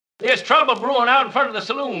There's trouble brewing out in front of the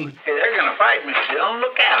saloon. Hey, they're gonna fight me, Bill.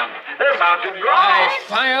 Look at them. They're about to draw. I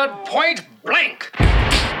fired point blank.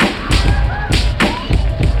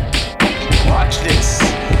 Watch this.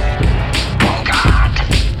 Oh, God.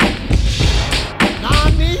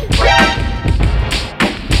 Nani?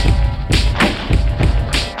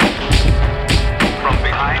 From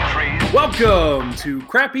behind trees. Welcome to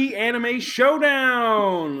Crappy Anime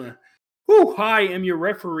Showdown. Woo, I am your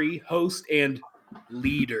referee, host, and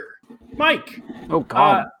leader, Mike. Oh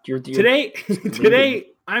God! Today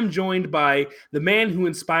I'm joined by the man who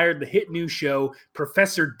inspired the hit new show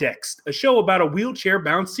Professor Dext, a show about a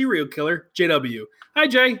wheelchair-bound serial killer, JW. Hi,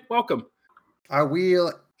 Jay. Welcome. I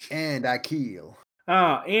wheel and I kill.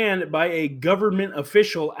 And by a government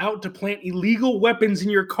official out to plant illegal weapons in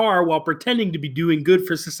your car while pretending to be doing good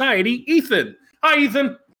for society, Ethan. Hi,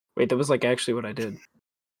 Ethan. Wait, that was like actually what I did.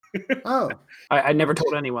 Oh. I never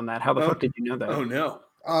told anyone that. How the fuck did you know that? Oh, no.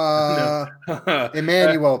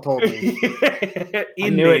 Emmanuel told me.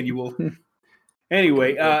 Emmanuel.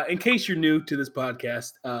 Anyway, in case you're new to this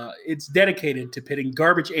podcast, it's dedicated to pitting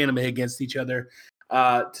garbage anime against each other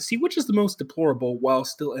to see which is the most deplorable while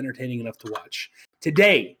still entertaining enough to watch.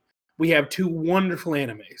 Today, we have two wonderful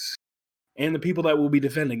animes, and the people that will be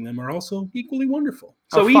defending them are also equally wonderful.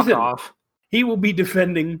 So Ethan, off. he will be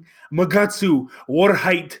defending Magatsu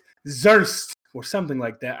Warheit Zeurst or something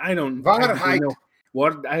like that. I don't know.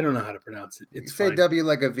 I don't know how to pronounce it. It's say fine. W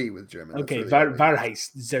like a V with German. Okay, really Warheit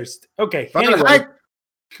Zeurst. Okay, Warheit.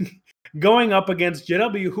 anyway, going up against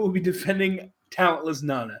JW, who will be defending Talentless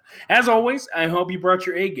Nana. As always, I hope you brought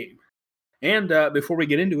your A game. And before we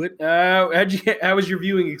get into it, how was your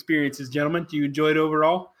viewing experiences, gentlemen? Do you enjoy it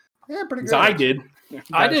overall? Yeah, pretty good. I did.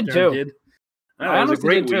 I did too. It was a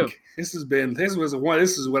great week. Too. This is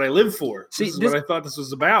what I live for. This is what I thought this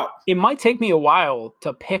was about. It might take me a while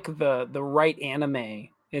to pick the right anime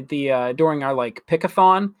at the during our like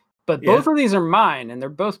pick-a-thon, but both of these are mine, and they're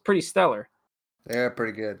both pretty stellar. They're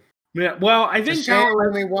pretty good. Yeah, well, I think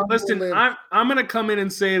listen, I'm gonna come in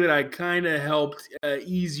and say that I kind of helped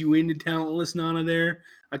ease you into Talentless Nana there.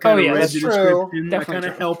 I kind of read the description. I kind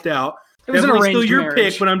of helped out. It was definitely an still your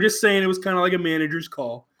marriage. pick, but I'm just saying it was kind of like a manager's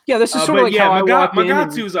call. Yeah, this is sort of like how I walk in.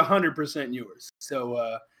 Magatsu is 100% yours.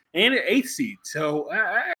 So and an 8th seed. So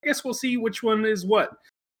I guess we'll see which one is what.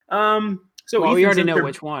 So we already know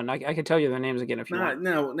which one. I can tell you the names again if you want.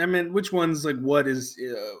 No, I mean which one's like what is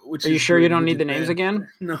which. Are you sure you don't need the names again?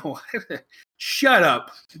 No. Shut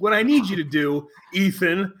up. What I need you to do,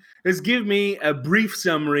 Ethan, is give me a brief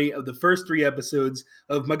summary of the first 3 episodes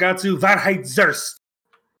of Magatsu Warheit Zeurst.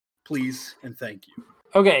 Please and thank you.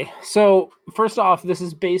 Okay, so first off, this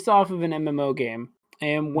is based off of an MMO game,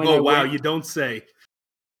 and when you don't say.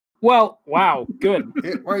 Well, wow, good.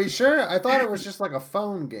 Are you sure? I thought it was just like a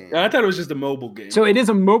phone game. I thought it was just a mobile game. So it is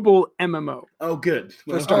a mobile MMO. Oh, good.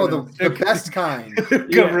 The best kind.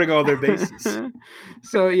 Covering all their bases.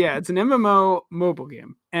 So yeah, it's an MMO mobile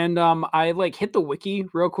game, and I like hit the wiki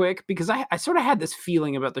real quick because I sort of had this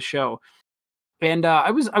feeling about the show, and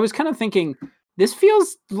I was kind of thinking. This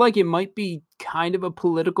feels like it might be kind of a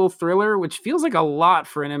political thriller, which feels like a lot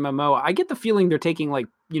for an MMO. I get the feeling they're taking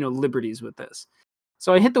liberties with this.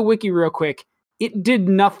 So I hit the wiki real quick. It did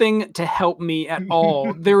nothing to help me at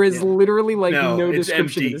all. There is literally no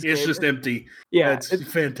description. Empty. It's just empty. Yeah,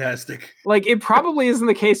 it's fantastic. Like it probably isn't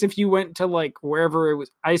the case if you went to like wherever it was.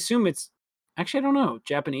 I assume it's actually I don't know,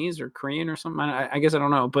 Japanese or Korean or something. I guess I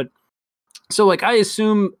don't know, but so like I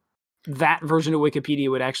assume. That version of Wikipedia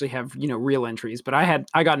would actually have, real entries, but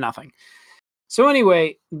I got nothing. So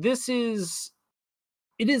anyway, it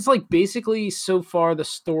is like basically so far the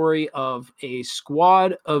story of a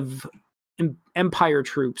squad of Empire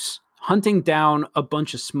troops hunting down a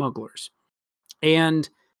bunch of smugglers. And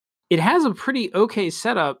it has a pretty okay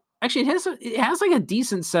setup. Actually, it has like a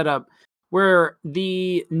decent setup where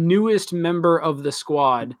the newest member of the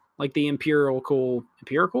squad, like the empirical?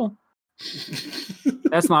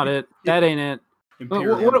 That's not it. That ain't it.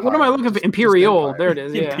 What am I looking for? Imperial. There it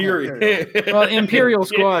is. Yeah. Imperial. Well, Imperial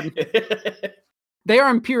squad. They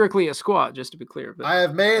are empirically a squad, just to be clear. But I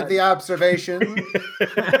have made the observation,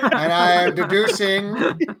 and I am deducing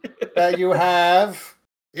that you have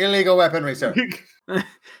illegal weaponry, sir.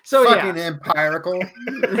 So fucking empirical.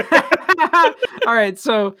 All right.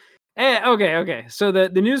 So. Okay. So the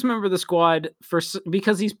news member of the squad,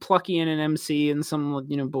 because he's plucky in an MC and some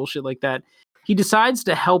bullshit like that, he decides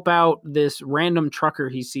to help out this random trucker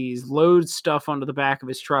he sees, loads stuff onto the back of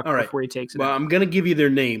his truck before he takes it. Well, I'm gonna give you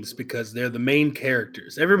their names because they're the main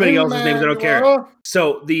characters. Everybody else's names I don't care.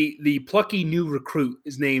 So the plucky new recruit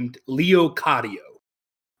is named Leo Cadio.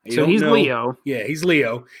 So he's Leo. Yeah, he's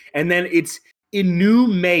Leo. And then it's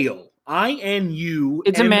Inumail. I-N-U.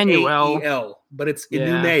 It's Emmanuel. M-A-E-L, but it's Yeah.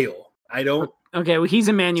 Inumail. I don't. Okay, well, he's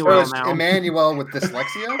So Emmanuel it's now. Emmanuel with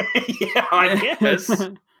dyslexia? Yeah, I guess.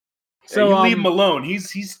 So you leave him alone.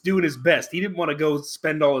 He's doing his best. He didn't want to go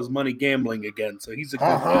spend all his money gambling again, so he's a good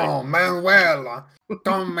guy. Oh, Manuel,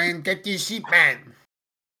 come and get this sheep, man.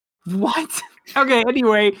 What? Okay,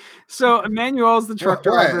 anyway, so Emmanuel's the truck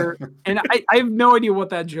What? driver, and I have no idea what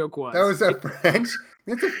that joke was. That was a French.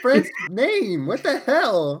 It's a French name. What the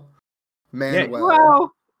hell, Manuel?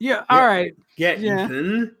 Well, yeah, all right. Yeah, Yeah.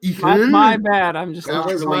 Ethan. My bad. I'm just That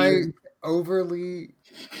was overly- my overly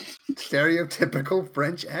stereotypical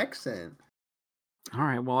French accent. All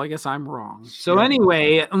right, well, I guess I'm wrong. So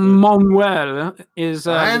anyway, Manuel is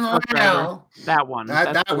the truck driver. Manuel. That one.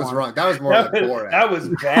 That That's the was one. wrong. That was more like Borat. That was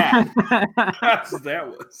bad. that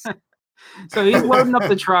was. So he's loading up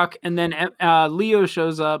the truck, and then Leo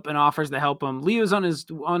shows up and offers to help him. Leo's on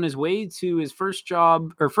his way to his first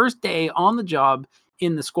day on the job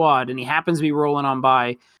in the squad, and he happens to be rolling on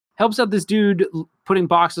by. Helps out this dude putting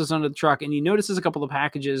boxes under the truck, and he notices a couple of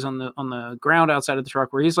packages on the ground outside of the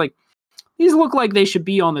truck where he's like, these look like they should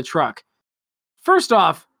be on the truck. First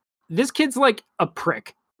off, this kid's like a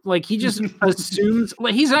prick. Like he just assumes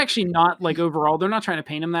like he's actually not like overall. They're not trying to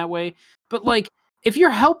paint him that way, but like if you're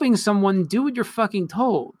helping someone, do what you're fucking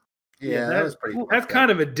told. Yeah, that was pretty. That's kind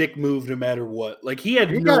of a dick move, no matter what. Like he had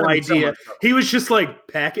He no got him in so idea. much trouble. He was just like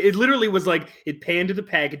pack. It literally was like it panned to the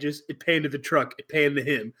packages, it panned to the truck, it panned to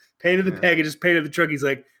him, panned to the packages, panned to the truck. He's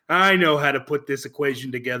like, I know how to put this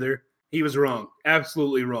equation together. He was wrong,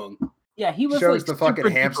 absolutely wrong. Yeah, he was Shows like, the fucking super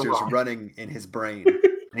duper hamsters wrong. running in his brain. And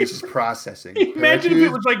he's just processing. Imagine if it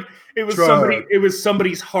was like it was Truck.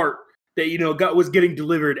 somebody's heart that was getting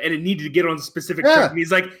delivered and it needed to get on a specific Yeah. truck. And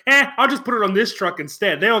he's like, I'll just put it on this truck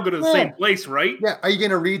instead. They all go to the same place, right? Yeah, are you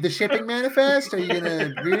gonna read the shipping manifest? Are you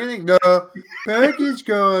gonna read anything? No, package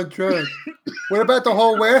go on truck. What about the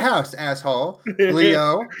whole warehouse, asshole?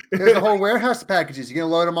 Leo, there's the whole warehouse of packages. You gonna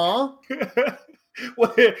load them all?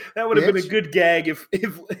 Well, that would have been a Bitch. good gag if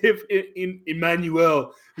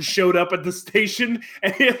Emmanuel showed up at the station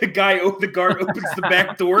and the guard opens the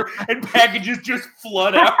back door and packages just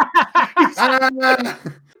flood out.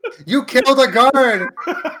 You killed a guard.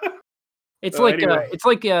 It's Oh, like anyway.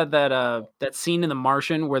 that scene in The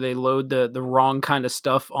Martian where they load the wrong kind of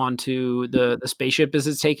stuff onto the spaceship as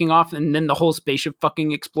it's taking off, and then the whole spaceship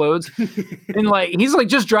fucking explodes. And like he's like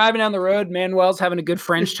just driving down the road, Manuel's having a good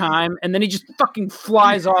French time, and then he just fucking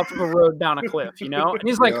flies off of a road down a cliff, you know? And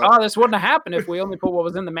he's like, Yeah. oh, this wouldn't have happened if we only put what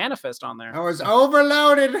was in the manifest on there. I was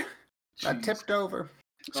overloaded. I tipped over.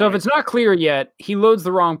 So if it's not clear yet, he loads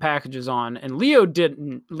the wrong packages on, and Leo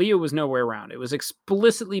didn't. Leo was nowhere around. It was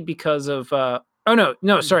explicitly because of.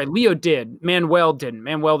 Leo did. Manuel didn't.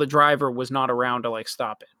 Manuel, the driver, was not around to like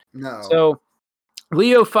stop it. No. So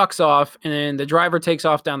Leo fucks off, and then the driver takes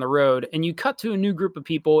off down the road, and you cut to a new group of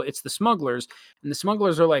people. It's the smugglers, and the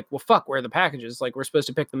smugglers are like, well, fuck, where are the packages? Like, we're supposed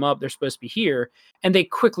to pick them up. They're supposed to be here. And they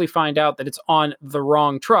quickly find out that it's on the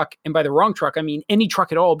wrong truck. And by the wrong truck, I mean any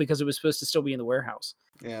truck at all, because it was supposed to still be in the warehouse.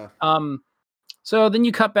 Yeah. So then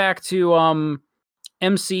you cut back to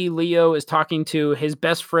MC Leo is talking to his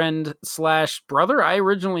best friend / brother. I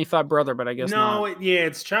originally thought brother, but I guess not.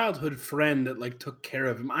 It's childhood friend that like took care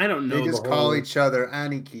of him. I don't know. They just call each other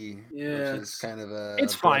Aniki, Yeah, which is kind of a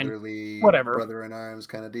it's fine. brotherly, Whatever. brother in arms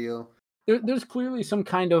kind of deal. There's clearly some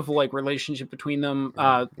kind of like relationship between them.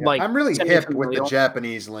 Yeah. Like I'm really hip with the semi-familial.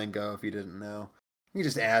 Japanese lingo. If you didn't know, you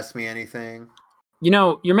just ask me anything. You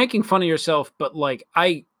know, you're making fun of yourself, but like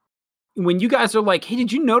when you guys are like, hey,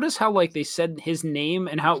 did you notice how like they said his name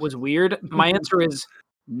and how it was weird? My answer is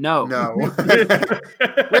no. No,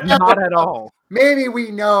 Not at all. Maybe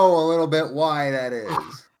we know a little bit why that is.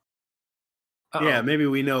 Uh-oh. Yeah, maybe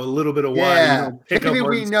we know a little bit of why. Yeah, you don't pick maybe up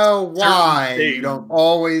we on know why things. you don't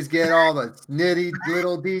always get all the nitty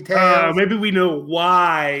little details. Maybe we know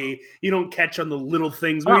why you don't catch on the little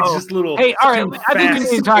things. Maybe Uh-oh. it's just little. Hey, all right, too I think we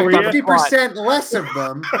fast need to talk for about you. the plot. 50% less of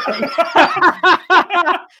them,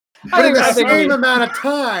 I but in think- the I think we- same amount of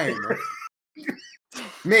time.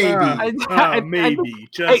 Maybe. Maybe.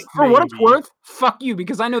 Just Hey, for what it's maybe. worth, fuck you,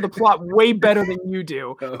 because I know the plot way better than you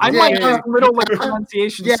do. I Yeah. might have little like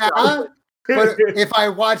pronunciation Yeah, stuff. but if I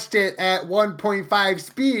watched it at 1.5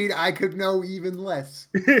 speed, I could know even less.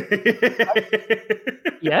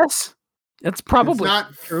 Yes, that's It's probably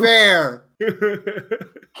not true. fair.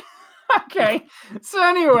 Okay. So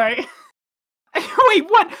anyway, wait,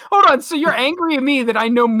 what? Hold on. So you're angry at me that I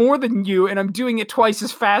know more than you, and I'm doing it twice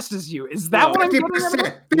as fast as you? Is that what I'm getting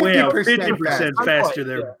at? 50%. Well, 50% 50% fast. faster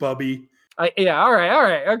there, Yeah. Bubby. Yeah. All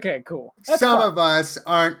right. Okay. Cool. That's Some fine. of us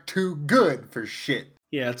aren't too good for shit.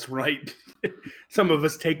 Yeah, that's right. Some of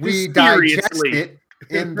us take We this digest seriously. it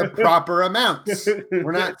in the proper amounts.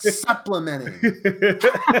 We're not supplementing.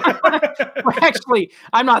 Well, actually,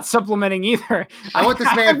 I'm not supplementing either. I want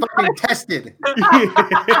this man fucking tested.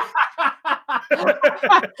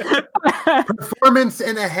 Performance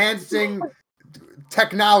enhancing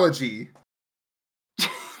technology.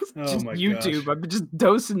 Just my YouTube. gosh. I'm just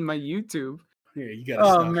dosing my YouTube. Yeah, you gotta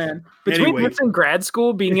Oh stop. man! Between Anyway. this and grad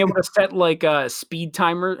school, being able to set like speed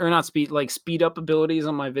timer or not speed, like speed up abilities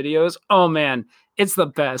on my videos. Oh man, it's the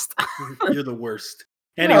best. You're the worst.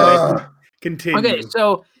 Anyway, continue. Okay,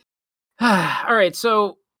 so all right,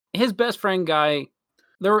 so his best friend guy,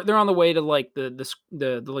 they're on the way to like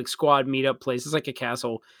the like squad meetup place. It's like a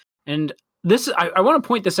castle, and this I want to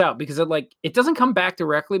point this out because it doesn't come back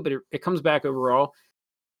directly, but it comes back overall.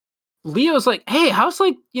 Leo's like, hey, how's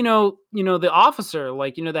like, the officer,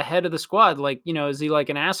 like, the head of the squad, like, is he like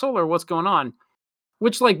an asshole or what's going on?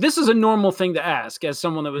 Which like, this is a normal thing to ask as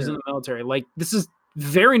someone that was in the military. Like, this is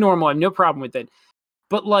very normal. I have no problem with it.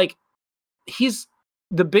 But like,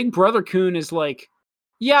 the big brother coon is like,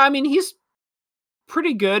 yeah, I mean, he's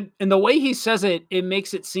pretty good. And the way he says it, it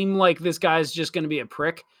makes it seem like this guy's just going to be a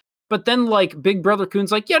prick. But then like big brother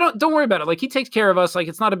coon's like, yeah, don't worry about it. Like, he takes care of us. Like,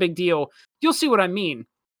 it's not a big deal. You'll see what I mean.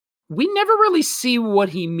 We never really see what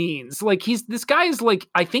he means. Like this guy is like,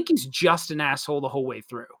 I think he's just an asshole the whole way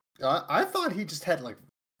through. I thought he just had like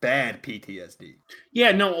bad PTSD.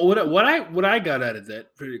 Yeah, no. What I got out of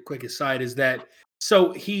that, pretty quick aside, is that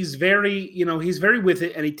so he's very with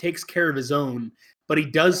it, and he takes care of his own, but he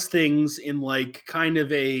does things in like kind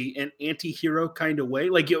of an anti-hero kind of way,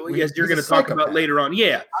 like as you're going to talk about later on.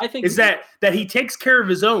 Yeah, I think is that he takes care of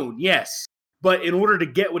his own. Yes. But in order to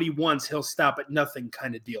get what he wants, he'll stop at nothing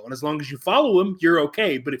kind of deal. And as long as you follow him, you're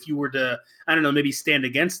okay. But if you were to, I don't know, maybe stand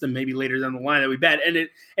against them, maybe later down the line, that would be bad. And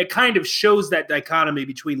it kind of shows that dichotomy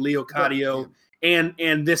between Leo Cadio and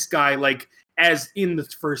this guy, like, as in the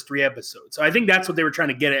first 3 episodes. So I think that's what they were trying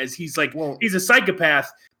to get at, is he's like, he's a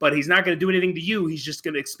psychopath, but he's not going to do anything to you. He's just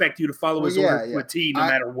going to expect you to follow his order to a T no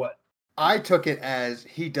matter what. I took it as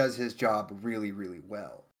he does his job really, really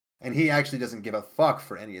well. And he actually doesn't give a fuck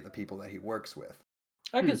for any of the people that he works with.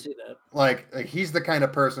 I can see that. Like he's the kind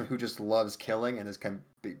of person who just loves killing and has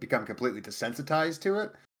become completely desensitized to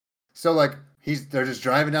it. So like they're just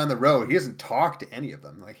driving down the road. He doesn't talk to any of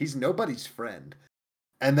them. Like he's nobody's friend.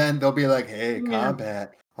 And then they'll be like, "Hey,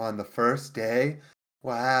 combat on the first day.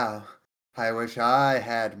 Wow, I wish I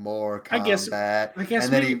had more combat." I guess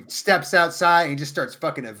and then he steps outside and he just starts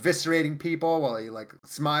fucking eviscerating people while he like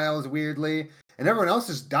smiles weirdly. And everyone else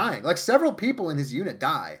is dying. Like several people in his unit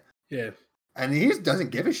die. Yeah. And he just doesn't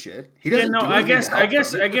give a shit. He doesn't. Yeah, no, I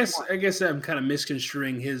guess I'm kind of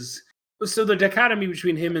misconstruing his. So the dichotomy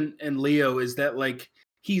between him and Leo is that like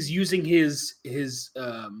he's using his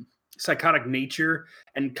psychotic nature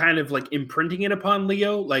and kind of like imprinting it upon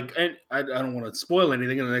Leo. Like, and I don't want to spoil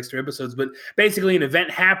anything in the next 3 episodes, but basically an event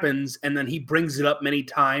happens and then he brings it up many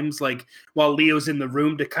times, like while Leo's in the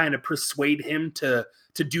room to kind of persuade him to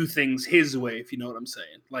do things his way, if you know what I'm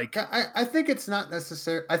saying. Like, I think it's not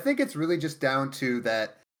necessary. I think it's really just down to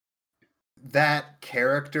that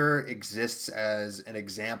character exists as an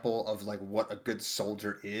example of like what a good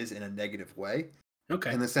soldier is in a negative way.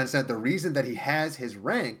 Okay. In the sense that the reason that he has his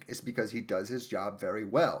rank is because he does his job very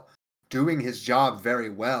well. Doing his job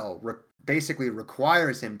very well basically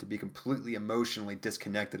requires him to be completely emotionally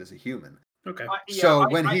disconnected as a human. Okay. So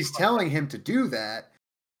when he's telling him to do that,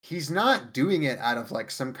 he's not doing it out of like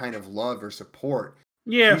some kind of love or support.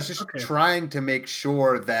 Yeah. He's just trying to make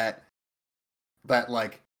sure that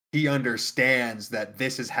like he understands that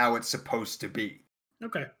this is how it's supposed to be.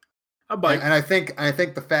 Okay. And I think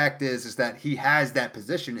the fact is that he has that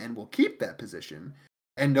position and will keep that position,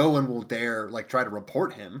 and no one will dare like try to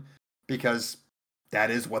report him because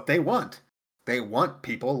that is what they want. They want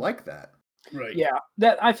people like that. Right. Yeah.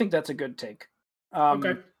 I think that's a good take.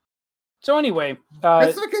 Okay. So anyway,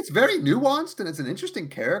 it's very nuanced and it's an interesting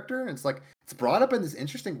character. And it's like it's brought up in this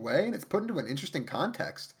interesting way and it's put into an interesting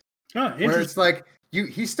context. Where it's like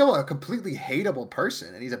he's still a completely hateable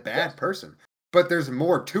person and he's a bad person, but there's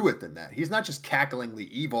more to it than that. He's not just cacklingly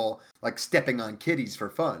evil, like stepping on kitties for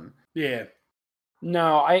fun. Yeah.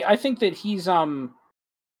 No, I think that he's kind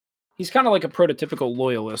of like a prototypical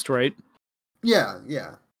loyalist, right? Yeah,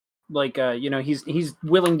 yeah. Like he's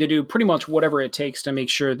willing to do pretty much whatever it takes to make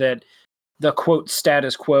sure that the quote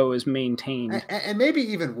status quo is maintained. And maybe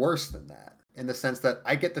even worse than that, in the sense that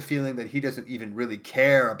I get the feeling that he doesn't even really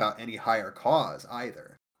care about any higher cause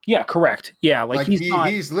either. Yeah, correct. Yeah, like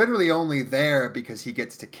he's literally only there because he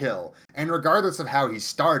gets to kill. And regardless of how he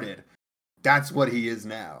started, that's what he is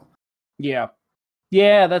now. Yeah.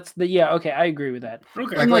 Yeah, okay, I agree with that.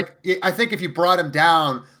 Okay. Like I think if you brought him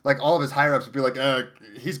down, like all of his higher ups would be like,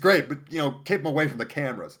 he's great, but keep him away from the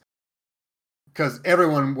cameras. Because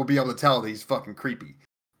everyone will be able to tell that he's fucking creepy.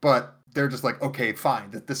 But they're just like, okay,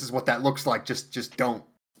 fine. This is what that looks like. Just don't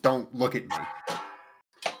look at me.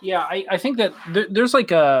 Yeah, I think that there's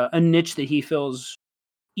like a niche that he fills,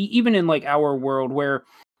 even in like our world, where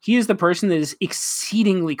he is the person that is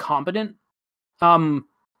exceedingly competent,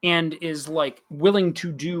 and is like willing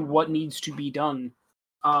to do what needs to be done,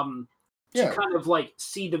 to kind of like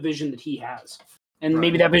see the vision that he has, and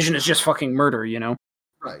maybe that vision is just fucking murder,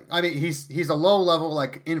 Right. I mean, he's a low level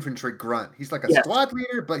like infantry grunt. He's like a squad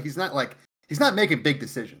leader, but he's not making big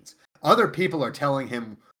decisions. Other people are telling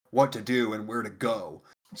him what to do and where to go.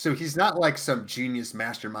 So he's not like some genius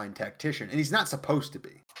mastermind tactician, and he's not supposed to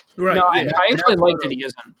be. Right. No, I actually like that he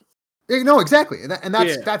isn't. No, exactly, and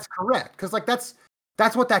that's correct, because like that's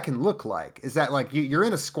what that can look like. Is that like you're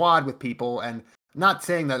in a squad with people, and not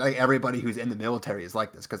saying that like everybody who's in the military is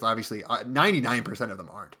like this, because obviously 99% of them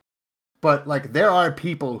aren't. But like there are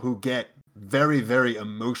people who get very, very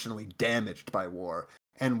emotionally damaged by war,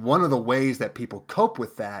 and one of the ways that people cope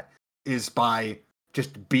with that is by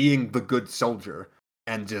just being the good soldier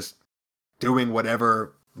and just doing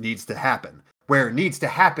whatever needs to happen. Where it needs to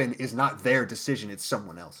happen is not their decision, it's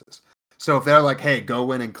someone else's. So if they're like, hey,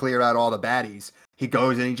 go in and clear out all the baddies, he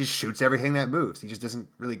goes in and he just shoots everything that moves. He just doesn't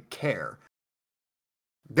really care.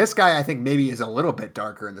 This guy, I think, maybe is a little bit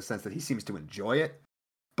darker in the sense that he seems to enjoy it.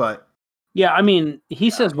 But yeah, I mean, he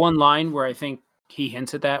says one line where I think he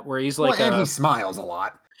hints at that, where he's like... and he smiles a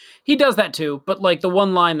lot. He does that too, but like the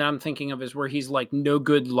one line that I'm thinking of is where he's like no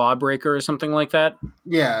good lawbreaker or something like that.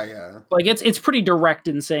 Yeah. Like it's pretty direct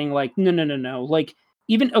in saying like no. Like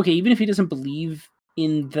even if he doesn't believe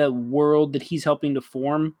in the world that he's helping to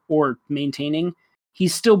form or maintaining, he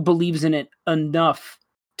still believes in it enough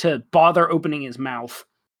to bother opening his mouth.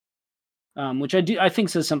 Which I think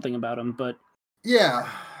says something about him, but yeah,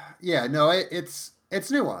 no, it's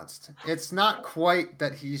nuanced. It's not quite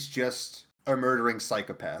that he's just a murdering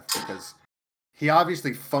psychopath, because he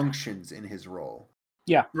obviously functions in his role.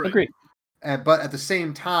 Yeah, right. Agreed. But at the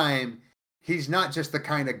same time, he's not just the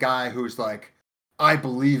kind of guy who's like, I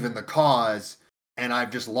believe in the cause and I've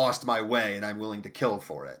just lost my way and I'm willing to kill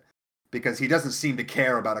for it. Because he doesn't seem to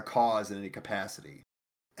care about a cause in any capacity.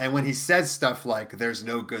 And when he says stuff like there's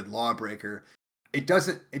no good lawbreaker, it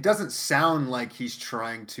doesn't sound like he's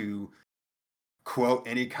trying to quote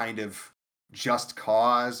any kind of just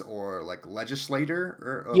cause or like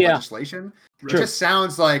legislator or legislation. It just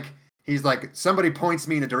sounds like he's like, somebody points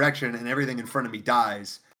me in a direction and everything in front of me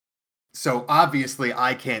dies. So obviously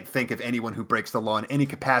I can't think of anyone who breaks the law in any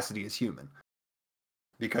capacity as human,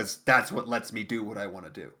 because that's what lets me do what I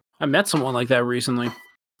want to do. I met someone like that recently.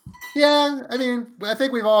 Yeah, I mean, I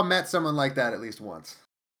think we've all met someone like that at least once.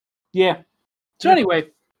 Yeah. So anyway,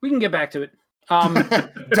 we can get back to it.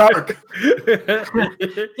 Dark.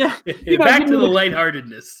 Yeah. Back to the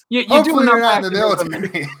lightheartedness. Hopefully you're not in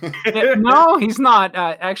the military. No, he's not.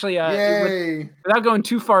 Actually, without going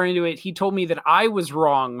too far into it, he told me that I was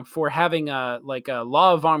wrong for having a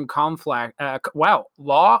law of armed conflict.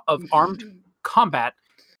 Law of armed combat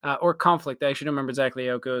or conflict. I should remember exactly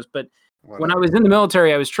how it goes. But when I was in the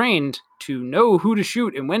military, I was trained to know who to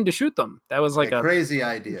shoot and when to shoot them. That was like a crazy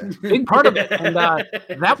idea. Big part of it. And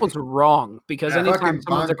that was wrong, because anytime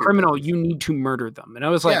someone's a criminal, you need to murder them. And I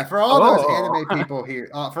was like, for all those anime people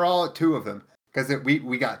here, for all two of them, because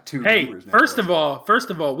we got two. Hey, first of all,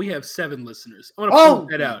 we have 7 listeners. I want to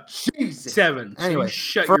point that out. Jesus. 7. Anyway, so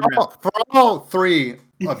shut your mouth. For all 3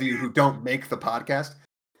 of you who don't make the podcast,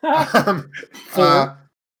 4.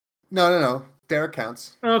 No. Derek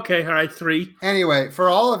counts. Okay, all right, 3. Anyway, for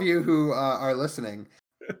all of you who are listening,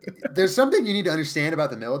 there's something you need to understand about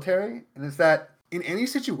the military, and it's that in any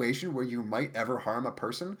situation where you might ever harm a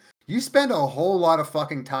person, you spend a whole lot of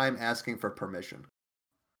fucking time asking for permission.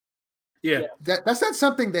 Yeah. That's not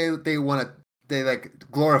something they like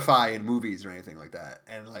glorify in movies or anything like that.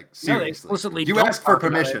 And like seriously, you ask for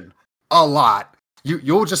permission a lot.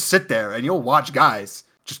 You'll just sit there and you'll watch guys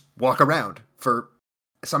just walk around for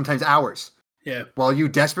sometimes hours. Yeah. While you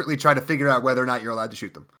desperately try to figure out whether or not you're allowed to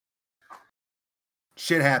shoot them.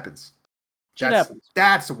 Shit happens.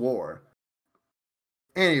 That's war.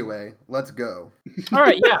 Anyway, let's go. All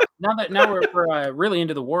right, yeah. Now we're really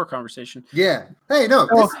into the war conversation. Yeah. Hey, no,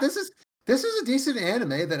 this is a decent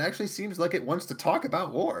anime that actually seems like it wants to talk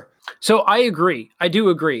about war. So I agree. I do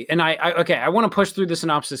agree. And I want to push through the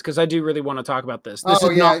synopsis because I do really want to talk about this.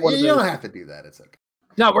 You don't have to do that. It's okay.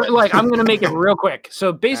 No, I'm going to make it real quick.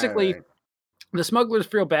 So basically, the smugglers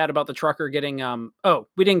feel bad about the trucker getting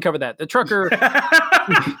we didn't cover that. The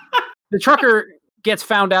trucker gets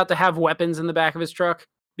found out to have weapons in the back of his truck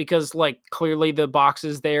because like clearly the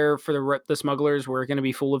boxes there for the smugglers were going to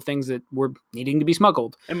be full of things that were needing to be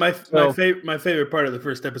smuggled. And my favorite part of the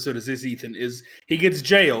first episode is this, Ethan, is he gets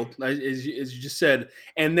jailed, as you just said,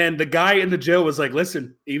 and then the guy in the jail was like,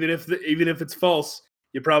 listen, even if it's false,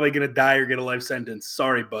 you're probably going to die or get a life sentence.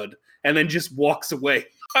 Sorry, bud. And then just walks away.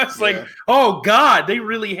 I was like, oh God, they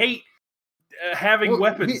really hate having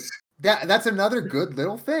weapons. That's another good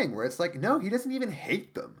little thing where it's like, no, he doesn't even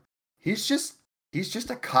hate them. He's just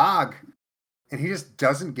a cog, and he just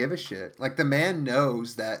doesn't give a shit. Like, the man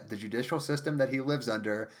knows that the judicial system that he lives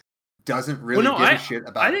under doesn't really give a shit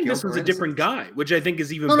about. I think this was a different guy, which I think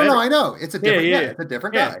is even better. No, I know it's a different. It's a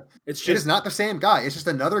different guy. It is not the same guy. It's just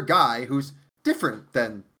another guy who's different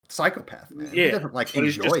than psychopath man. Yeah, different, like, but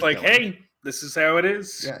he's just like, hey, this is how it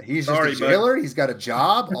is. Yeah, he's just a jailer. He's got a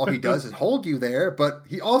job. All he does is hold you there, but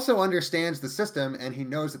he also understands the system, and he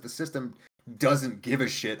knows that the system doesn't give a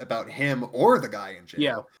shit about him or the guy in jail.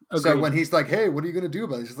 Yeah. Agreed. So when he's like, hey, what are you going to do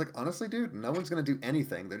about it? He's just like, honestly, dude, no one's going to do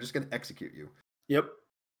anything. They're just going to execute you. Yep.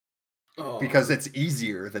 Because it's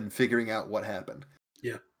easier than figuring out what happened.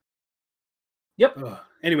 Yeah. Yep.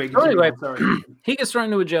 Anyway, he gets thrown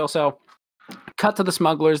into a jail cell. Cut to the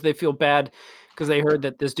smugglers. They feel bad because they heard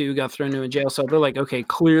that this dude got thrown into a jail cell. They're like, okay,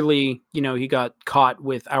 clearly, he got caught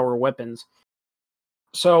with our weapons.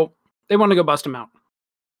 So they want to go bust him out.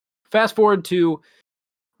 Fast forward to,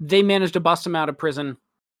 they managed to bust him out of prison.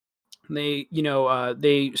 They,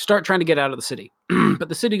 they start trying to get out of the city, but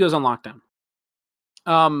the city goes on lockdown.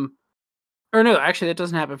 Or no, actually that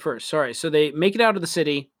doesn't happen first. Sorry. So they make it out of the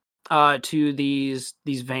city, to these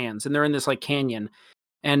vans, and they're in this like canyon.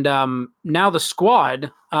 And, now the squad,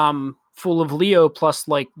 full of Leo plus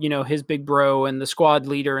like, his big bro and the squad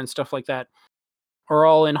leader and stuff like that are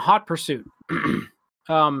all in hot pursuit.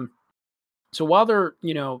 So while they're,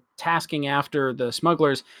 tasking after the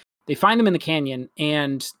smugglers, they find them in the canyon,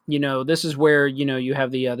 and this is where you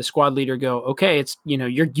have the squad leader go, okay, it's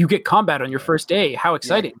you get combat on your first day. How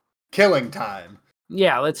exciting! Yeah. Killing time.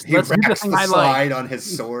 Yeah, let's do the thing I slide on his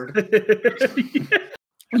sword.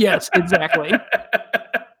 Yes, exactly.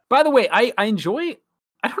 By the way, I enjoy.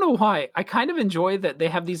 I don't know why. I kind of enjoy that they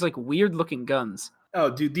have these like weird looking guns. Oh,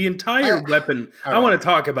 dude, the entire weapon. I want to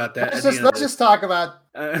talk about that. Let's just talk about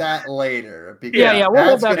that later. Yeah, we'll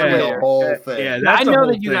hold that for later. The whole thing. Yeah, I know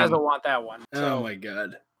that you guys will want that one. So. Oh my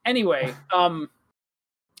god. Anyway,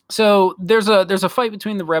 so there's a fight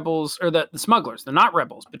between the rebels or the smugglers. They're not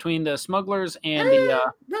rebels. Between the smugglers and the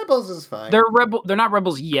rebels is fine. They're not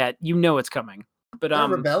rebels yet. It's coming. But they're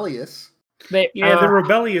rebellious. They're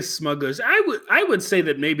rebellious smugglers. I would say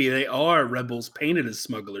that maybe they are rebels painted as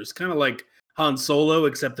smugglers, kind of like Han Solo,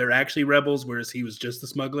 except they're actually rebels, whereas he was just a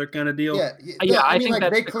smuggler kind of deal. Yeah. I think like,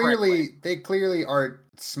 that's they clearly are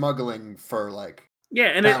smuggling for like. Yeah,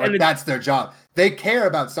 and that's their job. They care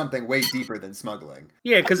about something way deeper than smuggling.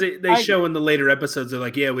 Yeah, because they show in the later episodes, they're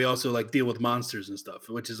like, yeah, we also like deal with monsters and stuff,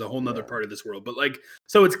 which is a whole nother part of this world. But like,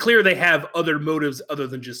 so it's clear they have other motives other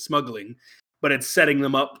than just smuggling, but it's setting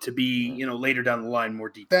them up to be, later down the line more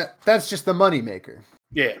deep. That's just the money maker.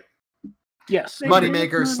 Yeah. Yes.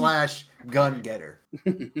 Moneymaker / gun getter.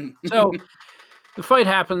 So the fight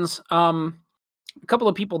happens. A couple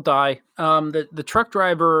of people die. The truck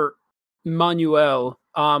driver Manuel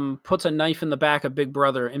puts a knife in the back of Big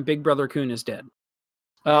Brother, and Big Brother Kun is dead.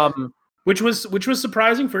 Which was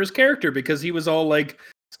surprising for his character because he was all like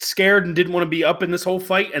scared and didn't want to be up in this whole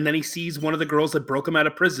fight, and then he sees one of the girls that broke him out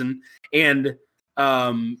of prison and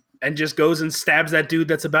just goes and stabs that dude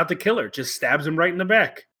that's about to kill her. Just stabs him right in the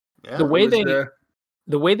back. Yeah, the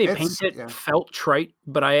way they paint it felt trite,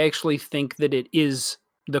 but I actually think that it is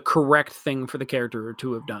the correct thing for the character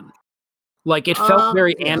to have done. Like, it felt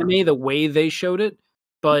very anime the way they showed it,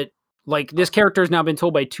 but like this character has now been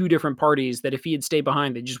told by two different parties that if he had stayed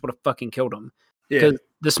behind, they just would have fucking killed him. Because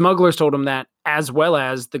the smugglers told him that, as well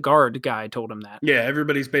as the guard guy told him that. Yeah,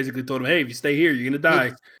 everybody's basically told him, hey, if you stay here, you're going to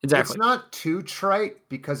die. Exactly. It's not too trite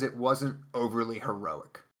because it wasn't overly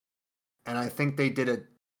heroic. And I think they did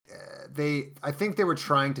I think they were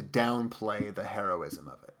trying to downplay the heroism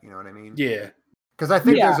of it. You know what I mean? Yeah. Because I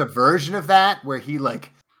think there's a version of that where he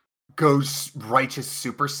like goes righteous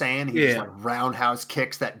Super Saiyan. He just like roundhouse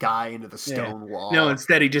kicks that guy into the stone wall. No,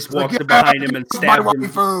 instead he just walks behind him and stabs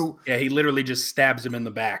him. Yeah, he literally just stabs him in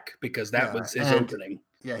the back because that was his opening.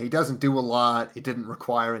 Yeah, he doesn't do a lot. It didn't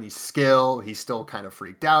require any skill. He's still kind of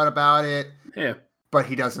freaked out about it. Yeah. But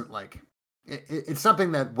he doesn't like... It's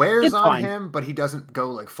something that wears on him, but he doesn't go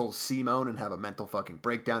like full Simone and have a mental fucking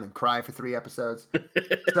breakdown and cry for 3 episodes.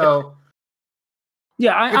 So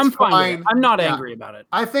Yeah, I'm It's fine. fine. With it. I'm not Yeah. angry about it.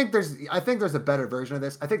 I think there's a better version of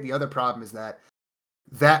this. I think the other problem is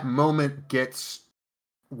that moment gets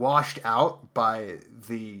washed out by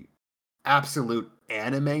the absolute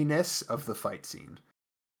anime-ness of the fight scene.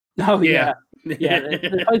 Oh yeah.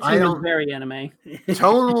 The fight I scene is don't- very anime.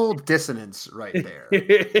 Tonal dissonance right there.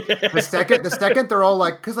 The second they're all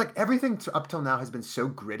like, because like everything up till now has been so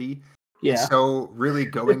gritty. Yeah. And so really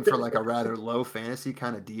going for like a rather low fantasy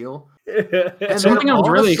kind of deal. And Something I was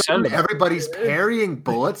really excited about. everybody's parrying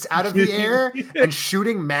bullets out of the air and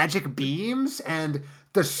shooting magic beams, and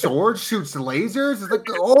the sword shoots lasers. It's like,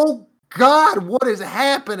 oh God, what is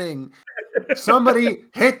happening? Somebody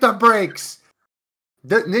hit the brakes.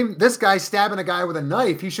 This guy stabbing a guy with a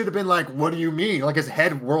knife, he should have been like, what do you mean? Like his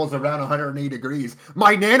head whirls around 180 degrees.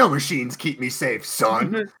 My nanomachines keep me safe,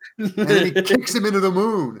 son. And then he kicks him into the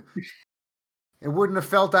moon. It wouldn't have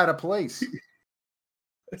felt out of place.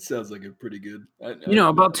 That sounds like a pretty good.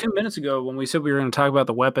 About 2 minutes ago when we said we were going to talk about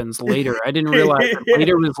the weapons later, I didn't realize that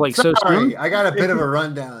later was like so soon. Sorry, I got a bit of a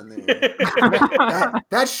rundown there.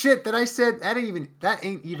 that shit that I said, that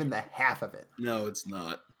ain't even the half of it. No, it's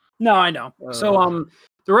not. No, I know. So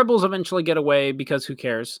the rebels eventually get away because who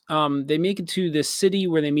cares? They make it to this city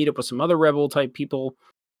where they meet up with some other rebel type people.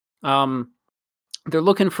 They're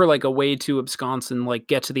looking for like a way to abscond and like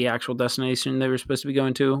get to the actual destination they were supposed to be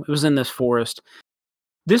going to. It was in this forest.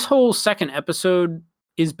 This whole second episode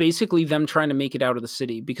is basically them trying to make it out of the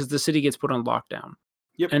city because the city gets put on lockdown.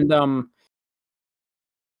 Yep. And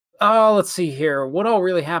let's see here. What all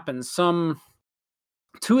really happens? Two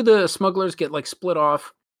of the smugglers get like split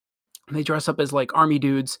off. They dress up as like army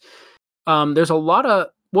dudes. There's a lot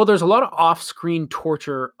of off-screen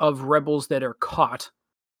torture of rebels that are caught.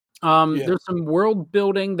 There's some world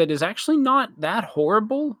building that is actually not that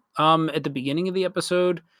horrible. At the beginning of the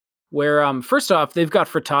episode, where first off they've got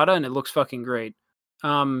frittata and it looks fucking great.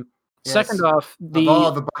 Second off, of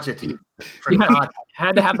all the budget, frittata.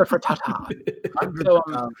 Had to have the frittata.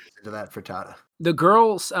 Into that frittata. The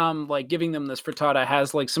girls, like giving them this frittata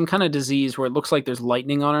has like some kind of disease where it looks like there's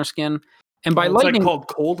lightning on her skin. And by lightning, like called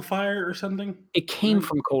cold fire or something. It came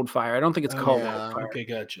from cold fire. I don't think it's called cold fire. Okay,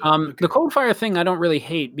 gotcha. Okay. The cold fire thing I don't really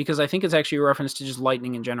hate because I think it's actually a reference to just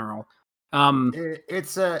lightning in general. It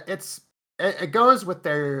goes with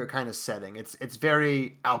their kind of setting. It's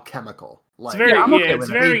very alchemical. Like, it's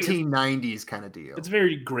very 1890s kind of deal. It's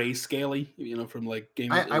very grayscale-y, from like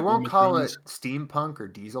Game. I won't call it steampunk or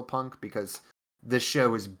diesel punk because this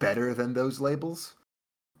show is better than those labels.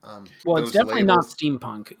 It's definitely not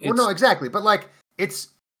steampunk. Well, no, exactly, but like it's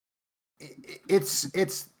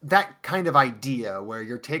that kind of idea where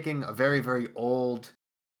you're taking a very, very old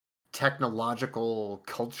technological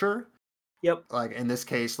culture. Yep. Like in this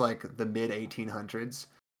case, like the mid 1800s,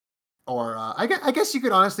 or I guess you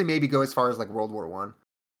could honestly maybe go as far as like World War I,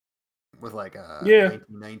 with like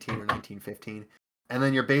 1919 or 1915, and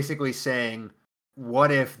then you're basically saying,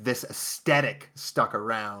 what if this aesthetic stuck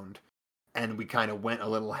around, and we kind of went a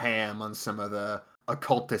little ham on some of the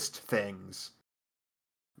occultist things,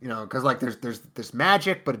 because like there's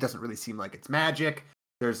magic, but it doesn't really seem like it's magic.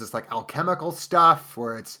 There's this like alchemical stuff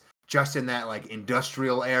where it's just in that like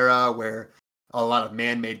industrial era where a lot of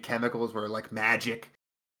man-made chemicals were like magic,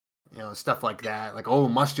 stuff like that. Like, oh,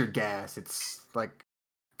 mustard gas. It's like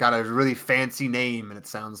got a really fancy name and it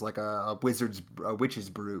sounds like a witch's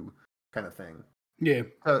brew kind of thing. Yeah.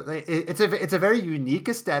 So it's a very unique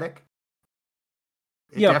aesthetic.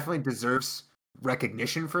 It definitely deserves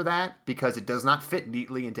recognition for that because it does not fit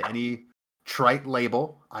neatly into any trite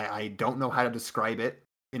label. I don't know how to describe it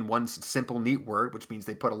in one simple, neat word, which means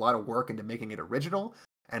they put a lot of work into making it original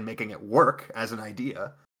and making it work as an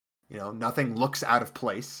idea. Nothing looks out of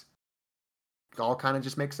place. It all kind of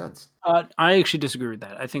just makes sense. I actually disagree with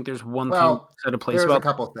that. I think there's one thing that's out of place. There's a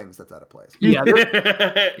couple of things that's out of place. Yeah.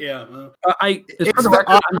 Yeah. It's the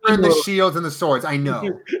armor and the shields and the swords. I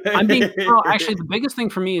know. Actually, the biggest thing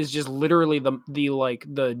for me is just literally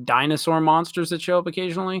the dinosaur monsters that show up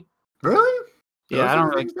occasionally. Really? Yeah, I don't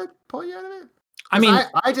really that pull you out of it.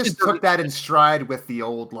 I just took that in stride with the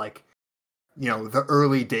old, like, the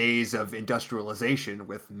early days of industrialization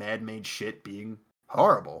with man-made shit being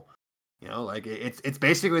horrible. Like it's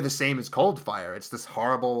basically the same as Cold Fire. It's this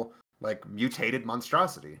horrible, like, mutated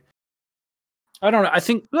monstrosity. I don't know. I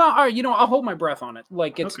think, all right, I'll hold my breath on it.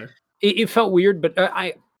 Like it felt weird, but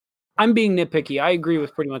I'm being nitpicky. I agree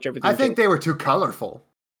with pretty much everything. I think they were too colorful.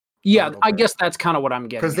 Yeah, I guess that's kind of what I'm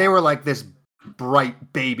getting. Because they were like this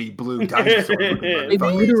bright baby blue dinosaur.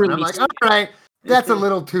 Literally, I'm like, all right, that's a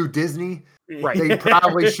little too Disney. Right. They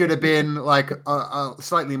probably should have been like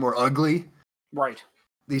slightly more ugly. Right.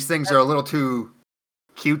 These things are a little too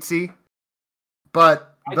cutesy.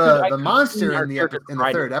 But I the could monster see our in the character in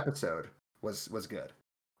the third episode was good.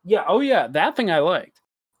 Yeah. Oh, yeah. That thing I liked.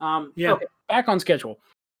 Yeah. Okay, back on schedule.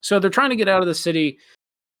 So they're trying to get out of the city.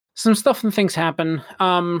 Some stuff and things happen.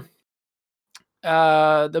 The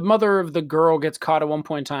mother of the girl gets caught at one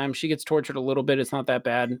point in time. She gets tortured a little bit. It's not that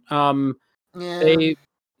bad. Yeah.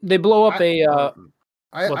 They blow up I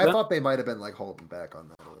thought they might have been like holding back on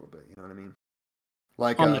that a little bit. You know what I mean?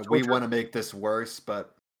 Like we want to make this worse,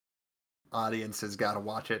 but audiences got to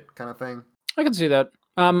watch it, kind of thing. I can see that.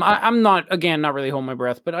 I'm not really holding my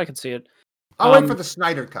breath, but I can see it. I'll wait for the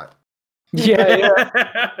Snyder cut. Yeah.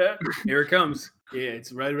 Here it comes. Yeah,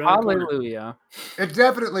 it's right around the corner. Hallelujah. It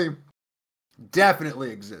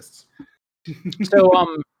definitely exists.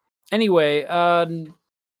 So anyway,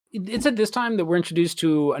 it's at this time that we're introduced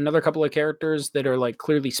to another couple of characters that are like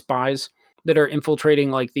clearly spies that are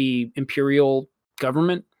infiltrating like the imperial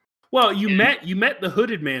government. Well, you met the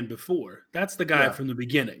hooded man before. That's the guy from the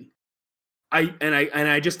beginning.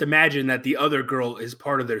 I just imagine that the other girl is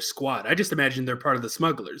part of their squad. I just imagine they're part of the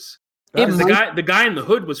smugglers. The guy in the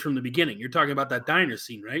hood was from the beginning. You're talking about that diner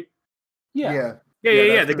scene, right? Yeah.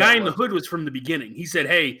 Yeah. The guy in the hood was from the beginning. He said,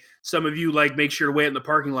 "Hey, some of you like make sure to wait in the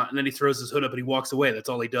parking lot," and then he throws his hood up and he walks away. That's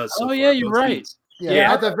all he does. Yeah, you're right.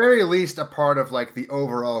 Yeah, at the very least, a part of like the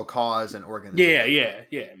overall cause and organization.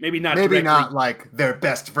 Yeah. Maybe not like their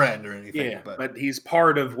best friend or anything. Yeah, but he's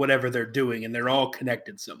part of whatever they're doing, and they're all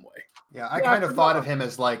connected some way. Yeah, I kind of thought of him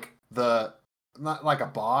as like not like a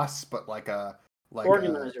boss, but like an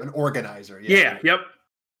organizer. Yeah. Yep.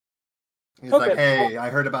 He's like, hey, I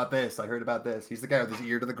heard about this. He's the guy with his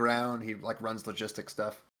ear to the ground. He like runs logistics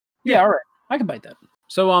stuff. Yeah, all right. I can bite that.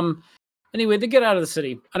 So anyway, they get out of the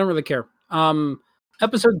city. I don't really care.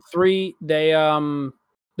 Episode 3, the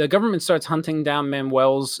government starts hunting down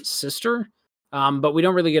Manuel's sister. But we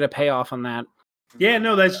don't really get a payoff on that. Yeah,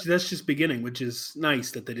 no, that's just beginning, which is nice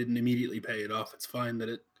that they didn't immediately pay it off. It's fine that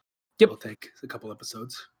it will take a couple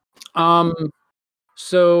episodes.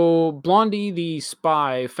 So Blondie, the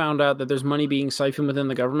spy, found out that there's money being siphoned within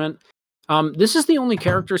the government. This is the only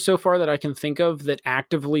character so far that I can think of that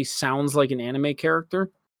actively sounds like an anime character.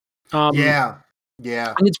 Yeah.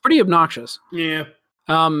 And it's pretty obnoxious. Yeah.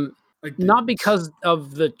 Not because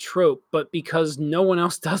of the trope, but because no one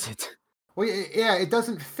else does it. Well, yeah, it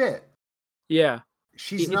doesn't fit. Yeah.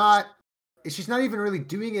 She's not even really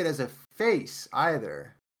doing it as a face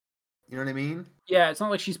either. You know what I mean? Yeah, it's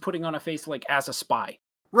not like she's putting on a face like as a spy.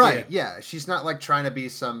 Right, yeah. She's not like trying to be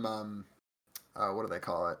some what do they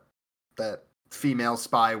call it? That female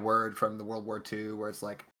spy word from the World War II where it's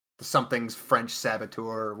like something's French saboteur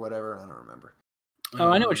or whatever. I don't remember. Oh,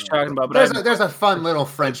 I know what you're talking about. But there's a fun little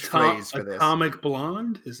French phrase for this. Atomic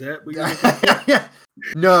Blonde? Is that what you're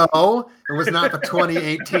No, it was not the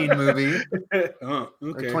 2018 movie. Oh, okay.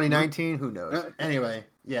 Or 2019? Who knows? Anyway,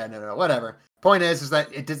 yeah, no, whatever. Point is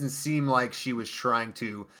that it doesn't seem like she was trying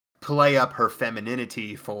to play up her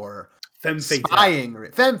femininity for spying.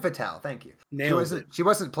 Femme fatale, thank you. She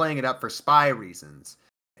wasn't playing it up for spy reasons.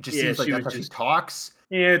 It just seems like that's how she talks.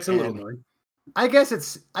 Yeah, it's a little annoying. I guess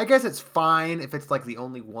it's fine if it's like the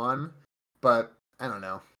only one, but I don't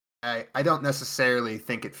know. I don't necessarily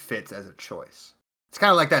think it fits as a choice. It's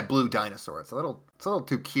kind of like that blue dinosaur. It's a little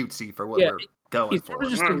too cutesy for what we're going for.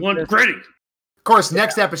 One gritty. Of course,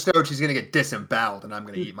 next episode she's gonna get disemboweled, and I'm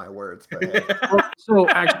gonna eat my words. But hey. So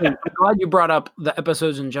actually, I'm glad you brought up the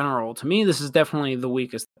episodes in general. To me, this is definitely the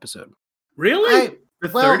weakest episode. Really? The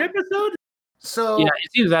third episode? So yeah,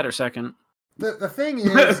 it's either that or second. The thing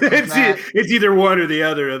is, it's either one or the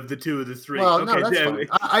other of the two of the three. Well, no, that's fine.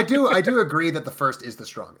 I do agree that the first is the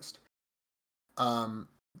strongest.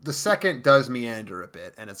 The second does meander a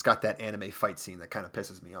bit, and it's got that anime fight scene that kind of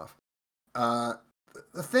pisses me off.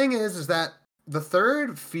 The thing is that the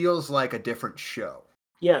third feels like a different show.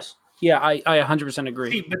 Yes. Yeah, I 100%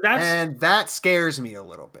 agree. See, but that scares me a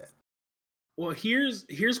little bit. Well, here's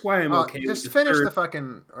why I'm okay. Just finish the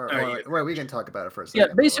fucking. Wait, we can talk about it for a second.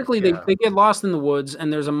 Yeah, basically they get lost in the woods,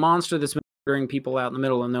 and there's a monster that's murdering people out in the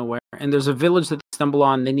middle of nowhere. And there's a village that they stumble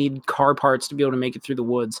on. They need car parts to be able to make it through the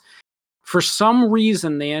woods. For some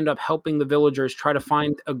reason, they end up helping the villagers try to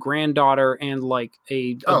find a granddaughter and like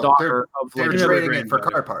a daughter of. They're trading it for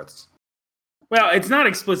car parts. Well, it's not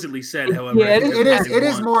explicitly said, however. Yeah, it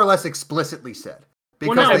is more or less explicitly said.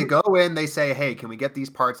 Because they go in, they say, hey, can we get these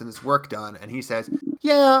parts and this work done? And he says,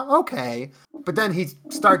 yeah, okay. But then he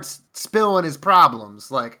starts spilling his problems.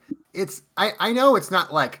 Like, I know it's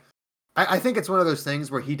not like, I think it's one of those things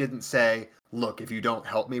where he didn't say, look, if you don't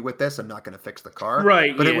help me with this, I'm not going to fix the car.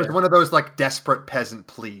 Right. But it was one of those like desperate peasant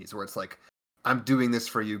pleas where it's like, I'm doing this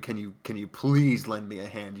for you. Can you please lend me a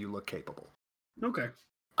hand? You look capable. Okay.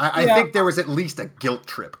 I think there was at least a guilt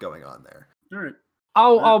trip going on there. All right.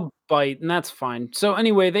 I'll bite, and that's fine. So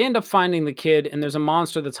anyway, they end up finding the kid, and there's a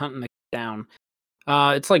monster that's hunting the kid down.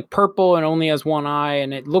 It's like purple and only has one eye,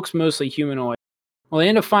 and it looks mostly humanoid. Well, they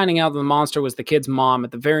end up finding out that the monster was the kid's mom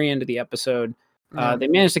at the very end of the episode. They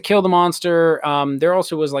managed to kill the monster. There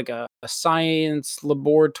also was like a science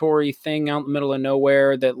laboratory thing out in the middle of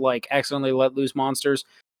nowhere that like accidentally let loose monsters.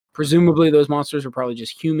 Presumably those monsters were probably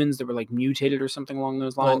just humans that were like mutated or something along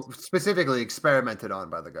those lines. Well, specifically experimented on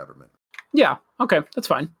by the government. Yeah, okay, that's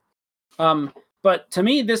fine. But to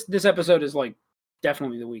me, this episode is like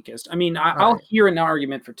definitely the weakest. I mean, I'll hear an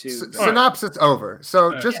argument for 2. Synopsis over.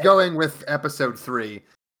 So just going with episode 3,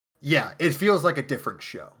 yeah, it feels like a different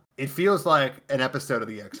show. It feels like an episode of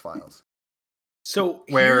the X-Files. So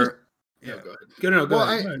where go ahead. Go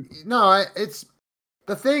ahead. It's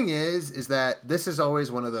the thing is that this is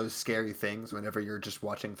always one of those scary things whenever you're just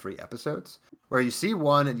watching 3 episodes, where you see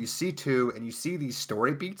 1 and you see 2 and you see these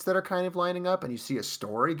story beats that are kind of lining up and you see a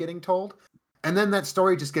story getting told, and then that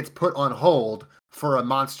story just gets put on hold for a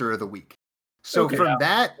monster of the week. So from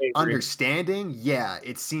that understanding, yeah,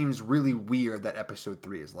 it seems really weird that episode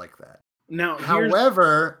 3 is like that. Now,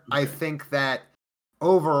 however, I think that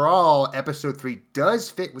overall, episode 3 does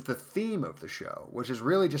fit with the theme of the show, which is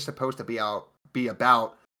really just supposed to be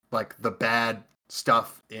about like the bad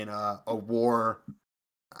stuff in a war.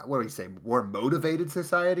 What do we say? War motivated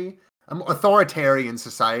society, authoritarian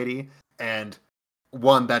society, and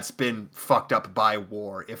one that's been fucked up by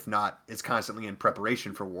war. If not, it's constantly in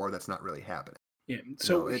preparation for war that's not really happening. Yeah.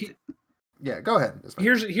 So. Yeah, go ahead.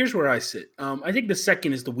 Here's where I sit. I think the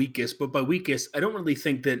second is the weakest, but by weakest, I don't really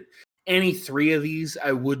think that any 3 of these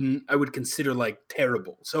I would consider like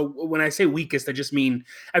terrible. So when I say weakest, I just mean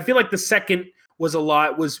I feel like the second was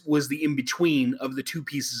the in between of the 2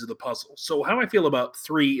 pieces of the puzzle. So how I feel about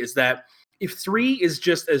 3 is that if 3 is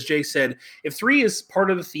just, as Jay said, if 3 is part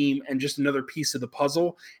of the theme and just another piece of the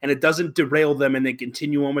puzzle, and it doesn't derail them and they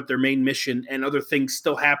continue on with their main mission and other things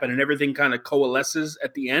still happen and everything kind of coalesces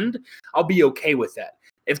at the end, I'll be okay with that.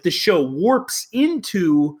 If the show warps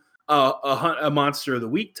into a monster of the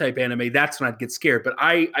week type anime, that's when I'd get scared. But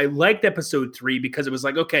I liked episode 3 because it was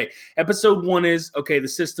like, okay, episode 1 is, okay, the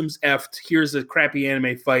system's effed. Here's a crappy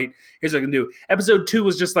anime fight. Here's what I can do. Episode 2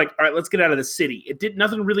 was just like, all right, let's get out of the city. It did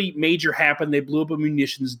nothing really major happen. They blew up a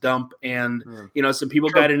munitions dump and, some people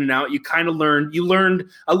got in and out. You kind of learned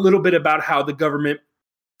a little bit about how the government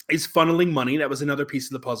is funneling money. That was another piece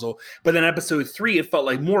of the puzzle. But then episode 3, it felt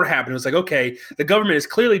like more happened. It was like, okay, the government is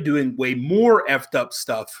clearly doing way more effed up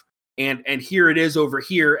stuff. And here it is over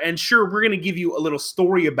here. And sure, we're going to give you a little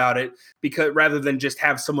story about it because rather than just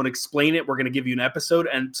have someone explain it, we're going to give you an episode.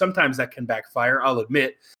 And sometimes that can backfire, I'll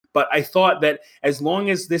admit. But I thought that as long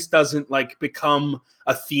as this doesn't like become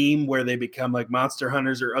a theme where they become like monster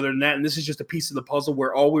hunters or other than that, and this is just a piece of the puzzle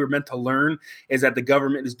where all we were meant to learn is that the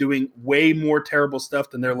government is doing way more terrible stuff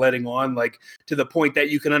than they're letting on, like to the point that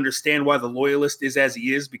you can understand why the loyalist is as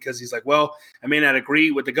he is, because he's like, well, I may not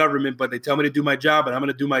agree with the government, but they tell me to do my job and I'm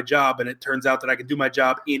going to do my job. And it turns out that I can do my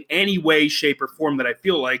job in any way, shape or form that I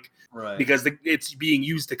feel like, because it's being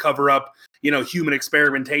used to cover up, human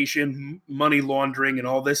experimentation, money laundering, and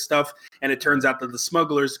all this stuff. And it turns out that the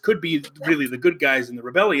smugglers could be really the good guys in the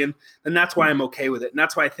rebellion. And that's why I'm okay with it. And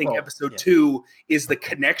that's why I think episode 2 is the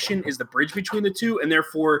connection, is the bridge between the 2, and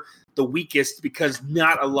therefore the weakest because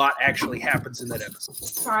not a lot actually happens in that episode.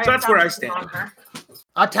 Sorry, so that's where I stand.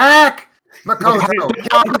 Attack! Makoto!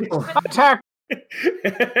 Attack!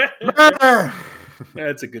 Murder!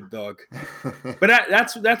 That's a good dog. But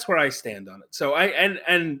that's where I stand on it. So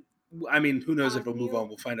I mean, who knows if we'll move on?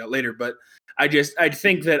 We'll find out later. But I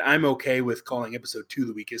think that I'm okay with calling episode 2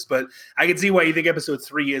 the weakest. But I can see why you think episode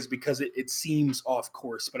 3 is because it seems off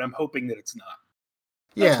course. But I'm hoping that it's not.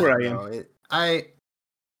 That's where I am.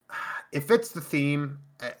 It fits the theme.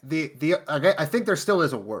 I think there still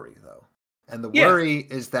is a worry though, and the worry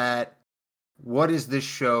is that what is this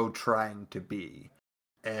show trying to be?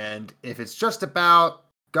 And if it's just about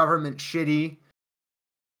government shitty,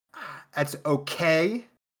 that's okay.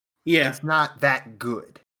 Yeah. It's not that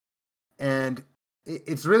good. And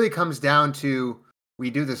it really comes down to,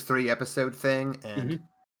 we do this 3-episode thing, and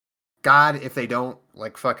God, if they don't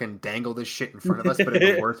like fucking dangle this shit in front of us, but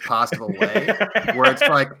in the worst possible way, where it's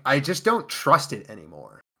like, I just don't trust it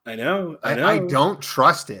anymore. I know. I don't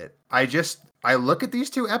trust it. I look at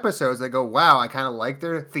these 2 episodes, I go, wow, I kind of like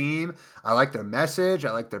their theme. I like their message.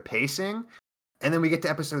 I like their pacing. And then we get to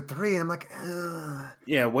episode 3 and I'm like, ugh.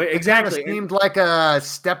 Yeah, exactly. It seemed like a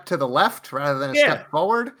step to the left rather than a step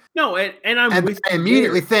forward. No, and I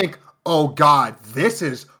immediately think, oh God, this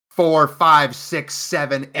is 4, 5, 6,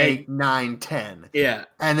 7, 8, 9, 10. Yeah.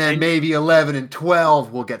 And then maybe 11 and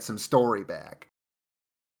 12 will get some story back.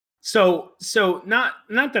 So not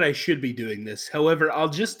that I should be doing this. However, I'll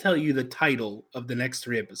just tell you the title of the next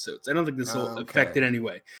 3 episodes. I don't think this will affect it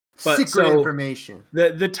anyway. But secret information.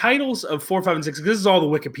 The titles of 4, 5, and 6, this is all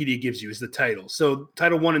the Wikipedia gives you, is the title. So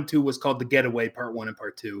title 1 and 2 was called The Getaway, Part 1 and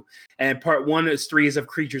Part 2. And Part 1 is 3 is of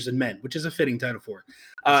Creatures and Men, which is a fitting title for it.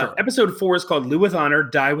 Sure. Episode 4 is called Live with Honor,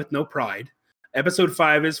 Die with No Pride. Episode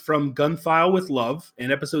 5 is From Gunfile with Love.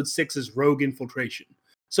 And Episode 6 is Rogue Infiltration.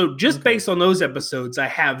 So just based on those episodes, I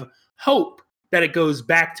have hope that it goes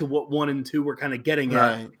back to what 1 and 2 were kind of getting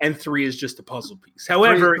at, and 3 is just a puzzle piece.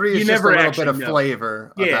 However, three you is never just a actually little bit of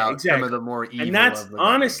flavor about some of the more evil. And that's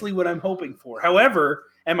honestly what I'm hoping for. However,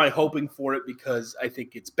 am I hoping for it because I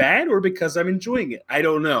think it's bad or because I'm enjoying it? I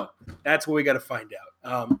don't know. That's what we got to find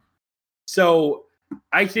out. So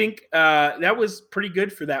I think that was pretty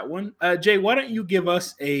good for that one. Jay, why don't you give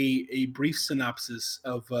us a brief synopsis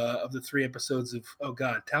of the 3 episodes of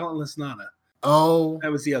Talentless Nana? Oh,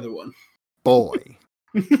 that was the other one. Boy.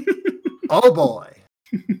 Oh boy.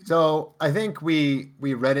 So I think we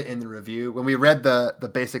read it in the review. When we read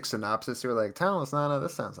the basic synopsis, we were like, Talentless Nana,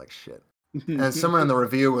 this sounds like shit. And someone in the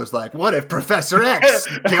review was like, what if Professor X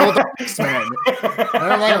killed X-Men? And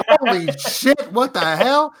I'm like, holy shit, what the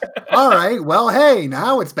hell? All right, well, hey,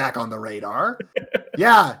 now it's back on the radar.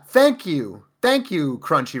 Yeah, thank you. Thank you,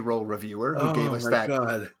 Crunchyroll reviewer, who gave us that.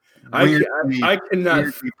 God. I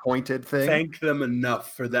cannot pointed thing. Thank them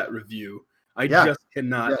enough for that review. I just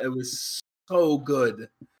cannot. Yeah. It was so good.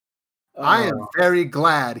 I am very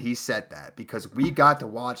glad he said that because we got to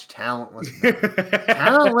watch Talentless Nana.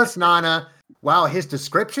 Talentless Nana, while his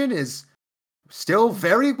description is still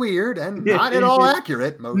very weird and not at all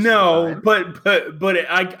accurate most of the time. but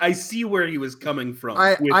I see where he was coming from.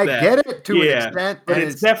 I get it to an extent, but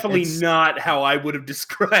it's definitely not how I would have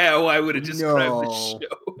described the show.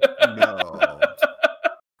 No.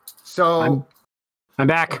 So I'm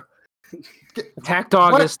back. Attack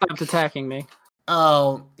dog has stopped attacking me.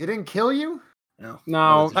 Oh, it didn't kill you?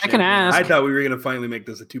 No, I can ask. I thought we were going to finally make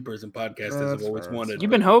this a 2-person podcast as I've always wanted.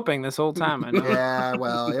 You've been hoping this whole time, I know. Yeah,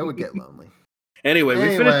 well, it would get lonely. Anyway,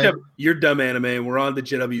 we finished up your dumb anime and we're on to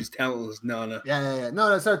JW's Talentless Nana. Yeah.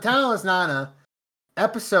 No, so Talentless Nana,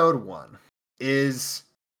 episode 1 is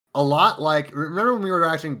a lot like, remember when we were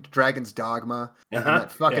watching Dragon's Dogma? And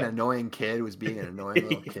that fucking annoying kid was being an annoying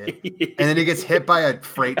little kid. And then he gets hit by a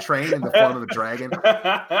freight train in the form of a dragon.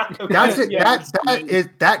 That's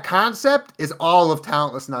it. That concept is all of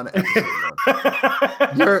Talentless Nana episode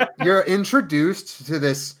 1. You're introduced to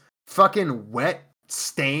this fucking wet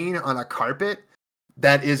stain on a carpet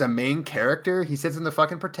that is a main character. He sits in the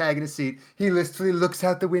fucking protagonist seat. He literally looks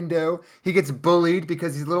out the window. He gets bullied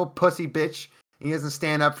because he's a little pussy bitch. He doesn't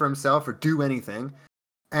stand up for himself or do anything.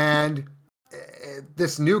 And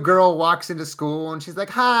this new girl walks into school and she's like,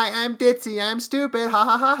 hi, I'm ditzy. I'm stupid. Ha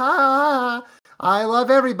ha ha ha. I love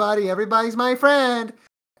everybody. Everybody's my friend.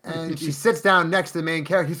 And she sits down next to the main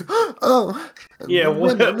character. He's like, oh. Yeah,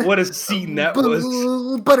 what a scene that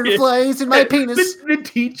was. Butterflies in my penis. The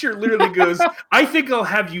teacher literally goes, I think I'll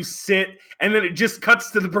have you sit. And then it just cuts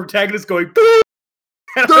to the protagonist going,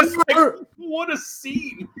 and I was like, what a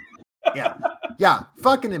scene. Yeah,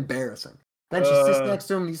 fucking embarrassing. Then she sits next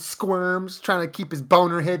to him, he squirms, trying to keep his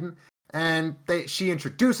boner hidden, and she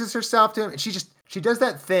introduces herself to him, and she does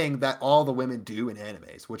that thing that all the women do in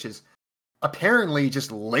animes, which is apparently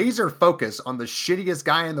just laser focus on the shittiest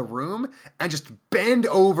guy in the room and just bend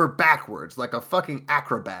over backwards like a fucking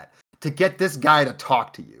acrobat to get this guy to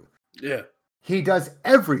talk to you. Yeah. He does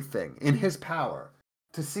everything in his power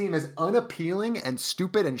to seem as unappealing and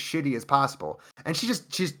stupid and shitty as possible. And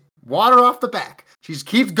she's water off the back. She just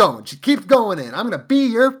keeps going. She keeps going in. I'm going to be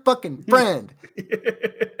your fucking friend.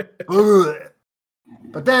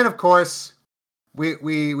 But then, of course,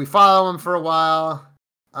 we follow him for a while.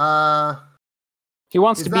 He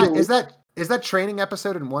wants to be. Is that training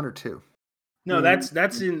episode in 1 or 2? No, that's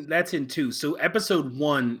in 2. So episode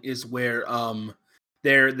 1 is where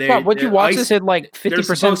Would you watch this at like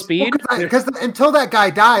 50% speed? Because until that guy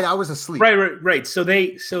died, I was asleep. Right. So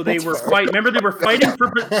they were fighting. Remember, they were fighting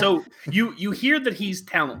for. So you hear that he's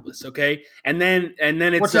talentless, okay? And then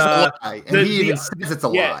it's which is a lie. And he even says it's a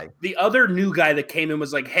lie. The other new guy that came in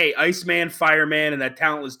was like, "Hey, Iceman, Fireman, and that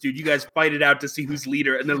talentless dude, you guys fight it out to see who's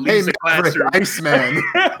leader." And then leaves the classroom. Iceman.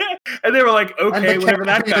 And they were like, "Okay, whatever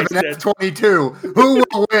that guy said." 22. Who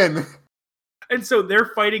will win? And so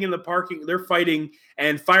they're fighting in the parking. They're fighting,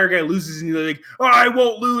 and Fire Guy loses, and he's like, "Oh, I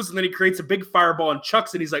won't lose." And then he creates a big fireball and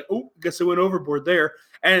chucks it. And he's like, "Oh, guess I went overboard there."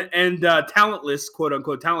 And talentless, quote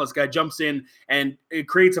unquote, talentless guy jumps in and it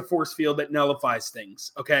creates a force field that nullifies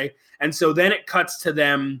things. Okay, and so then it cuts to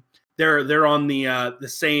them. They're on the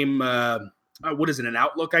same. What is it? An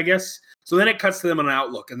outlook, I guess. So then it cuts to them on an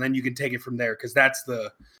outlook, and then you can take it from there because that's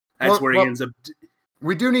where he ends up.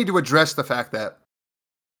 We do need to address the fact that,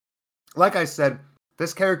 like I said,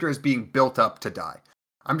 this character is being built up to die.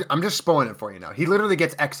 I'm just spoiling it for you now. He literally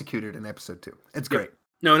gets executed in episode 2. It's great.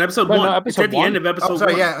 No, in episode 1. No, it's at the end of episode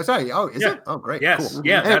 1. Yeah, sorry. Oh, is it? Oh, great. Yes. Cool.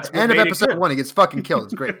 Yeah. That's end of episode 1. He gets fucking killed.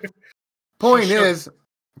 It's great. Point is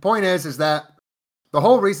that the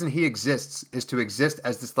whole reason he exists is to exist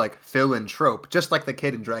as this like fill-in trope, just like the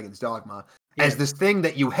kid in Dragon's Dogma, as this thing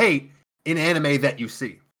that you hate in anime that you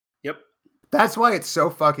see. Yep. That's why it's so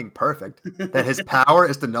fucking perfect that his power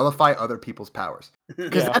is to nullify other people's powers.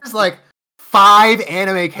 Because that is like 5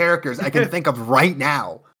 anime characters I can think of right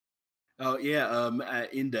now. Oh yeah,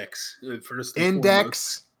 Index first.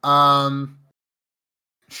 Index.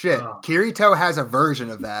 Kirito has a version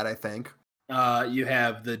of that, I think. You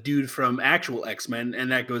have the dude from actual X-Men,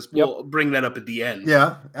 and that goes. We'll bring that up at the end.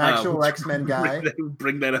 Yeah, actual X-Men guy.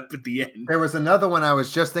 Bring that up at the end. There was another one I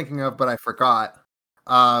was just thinking of, but I forgot.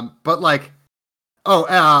 But like,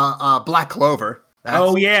 Black Clover.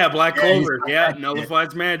 Black Clover. Yeah,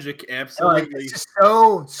 nullifies magic. Absolutely. It's just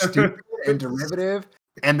so stupid and derivative,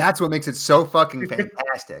 and that's what makes it so fucking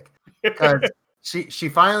fantastic. Because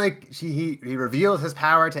he reveals his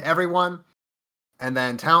power to everyone. And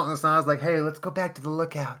then Talentless Nana's like, hey, let's go back to the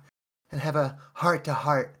lookout and have a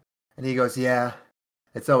heart-to-heart. And he goes, yeah,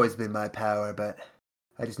 it's always been my power, but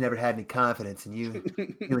I just never had any confidence in you.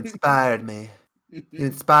 You inspired me. You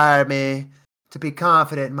inspired me to be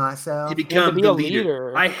confident in myself. To become the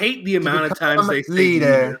leader. I hate the amount of times they say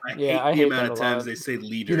leader. I hate the amount of times they say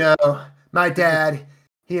leader. You know, my dad,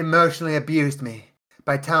 he emotionally abused me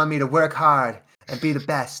by telling me to work hard and be the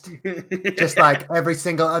best. Just like every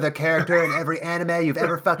single other character in every anime you've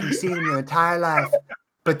ever fucking seen in your entire life.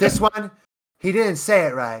 But this one, he didn't say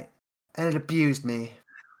it right. And it abused me.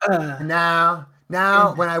 And now,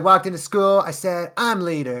 when I walked into school, I said, I'm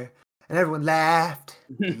leader. And everyone laughed.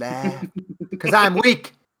 Because I'm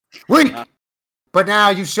weak. But now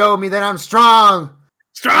you showed me that I'm strong.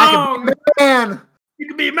 Strong! I can be a man. You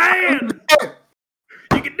can be a man!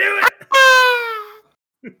 You can do it!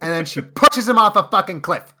 And then she pushes him off a fucking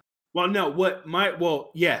cliff. Well,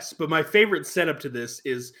 no, yes, but my favorite setup to this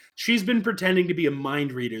is she's been pretending to be a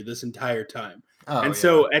mind reader this entire time.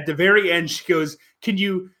 So at the very end, she goes,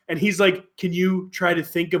 and he's like, can you try to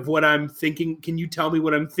think of what I'm thinking? Can you tell me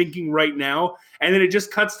what I'm thinking right now? And then it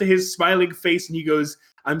just cuts to his smiling face and he goes,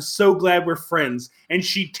 I'm so glad we're friends. And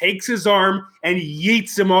she takes his arm and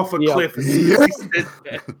yeets him off a cliff.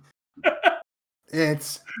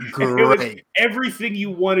 It's great. It was everything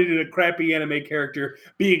you wanted in a crappy anime character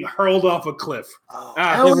being hurled off a cliff.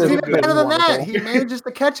 It was even better than that. He manages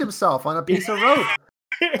to catch himself on a piece of rope.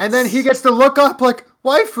 And then he gets to look up like,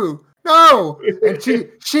 waifu, no. And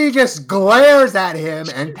she just glares at him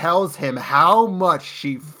and tells him how much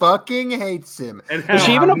she fucking hates him. And how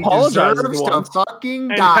she even apologizes to fucking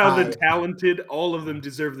die. And how the talented, all of them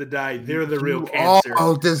deserve to die. They're the real cancer.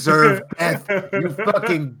 All deserve death. You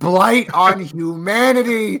fucking blight on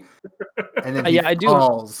humanity. And then he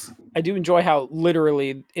falls. I do enjoy how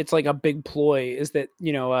literally it's like a big ploy is that,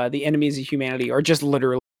 the enemies of humanity are just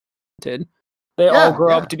literally talented. They all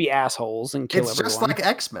grow up to be assholes and kill everyone. It's just like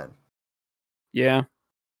X-Men. Yeah.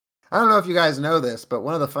 I don't know if you guys know this, but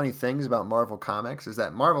one of the funny things about Marvel Comics is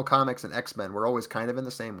that Marvel Comics and X-Men were always kind of in the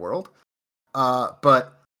same world.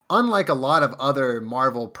 But unlike a lot of other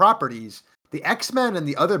Marvel properties, the X-Men and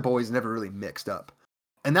the other boys never really mixed up.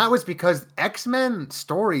 And that was because X-Men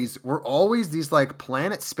stories were always these like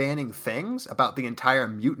planet-spanning things about the entire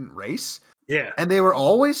mutant race. Yeah. And they were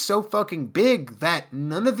always so fucking big that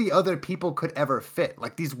none of the other people could ever fit.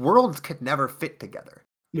 Like, these worlds could never fit together.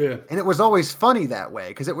 Yeah. And it was always funny that way,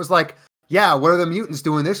 because it was like, yeah, what are the mutants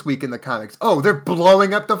doing this week in the comics? Oh, they're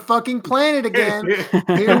blowing up the fucking planet again.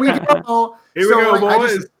 Here we go. Here we go,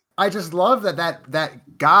 boys. I just love that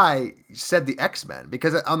guy said the X-Men,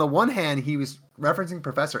 because on the one hand, he was referencing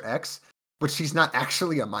Professor X, but she's not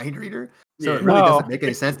actually a mind reader. So it really doesn't make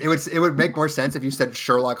any sense. It would make more sense if you said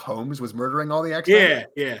Sherlock Holmes was murdering all the X-Men.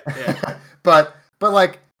 Yeah. But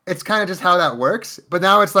like it's kind of just how that works. But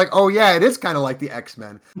now it's like, oh yeah, it is kind of like the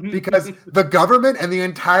X-Men because the government and the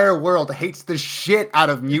entire world hates the shit out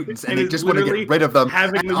of mutants and they just want to get rid of them.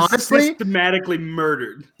 Having them honestly, systematically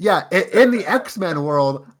murdered. Yeah, in the X-Men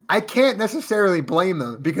world, I can't necessarily blame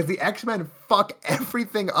them because the X-Men fuck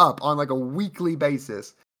everything up on like a weekly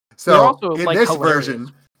basis. So in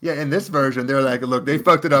this version, they're like, look, they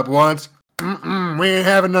fucked it up once. We ain't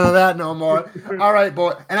having none of that no more. All right,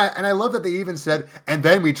 boy. And I love that they even said, and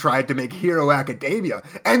then we tried to make Hero Academia,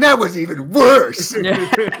 and that was even worse. Yeah.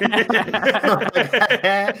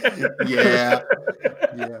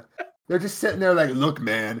 They're just sitting there like, look,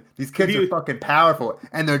 man, these kids are fucking powerful,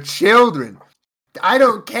 and they're children. I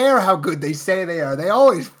don't care how good they say they are. They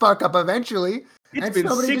always fuck up eventually. And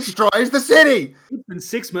somebody destroys the city. It's been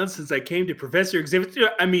 6 months since I came to Professor Xavier.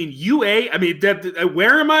 I mean, UA. I mean,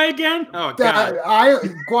 where am I again? Oh God,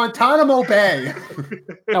 Guantanamo Bay.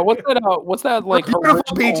 Now, what's that like? The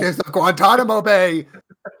beautiful beaches of Guantanamo Bay.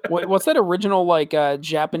 What's that original like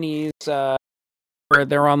Japanese where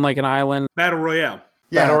they're on like an island? Battle Royale.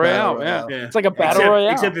 Yeah, Battle Royale. Yeah. It's like a Battle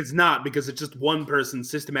Royale. Except it's not because it's just one person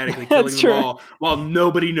systematically killing them all while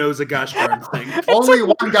nobody knows a gosh darn thing. Only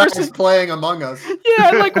like one guy is playing Among Us.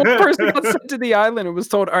 Yeah, like one person got sent to the island and was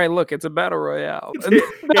told, all right, look, it's a Battle Royale. Yeah,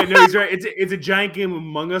 no, he's right. It's a giant game of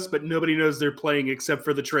Among Us, but nobody knows they're playing except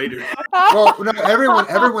for the traitor. Well, no,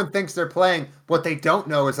 everyone thinks they're playing. What they don't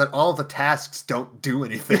know is that all the tasks don't do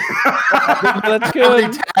anything. That's good. How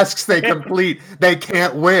many tasks they complete, they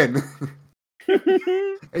can't win.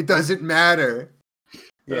 It doesn't matter.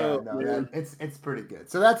 Yeah, it's pretty good.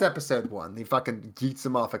 So that's episode 1. He fucking yeets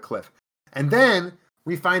him off a cliff. And then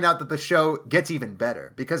we find out that the show gets even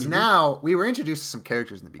better because now we were introduced to some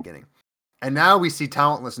characters in the beginning. And now we see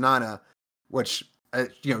Talentless Nana, which,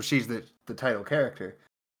 she's the title character.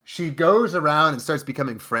 She goes around and starts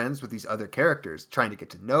becoming friends with these other characters, trying to get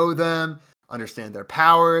to know them, understand their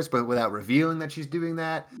powers, but without revealing that she's doing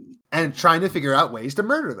that, and trying to figure out ways to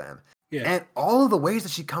murder them. Yeah. And all of the ways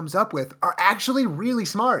that she comes up with are actually really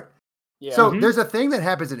smart. Yeah. So there's a thing that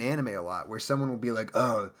happens in anime a lot where someone will be like,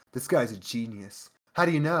 oh, this guy's a genius. How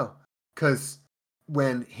do you know? Because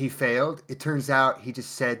when he failed, it turns out he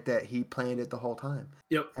just said that he planned it the whole time.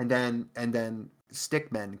 Yep. And then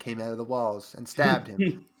stickmen came out of the walls and stabbed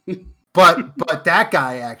him. But that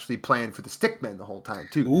guy actually planned for the stickmen the whole time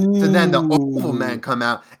too. Ooh. So then the oval men come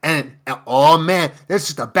out and oh man, there's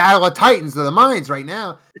just a battle of titans of the minds right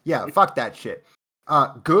now. Yeah, fuck that shit.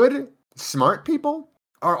 Good, smart people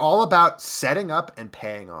are all about setting up and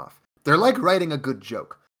paying off. They're like writing a good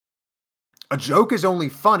joke. A joke is only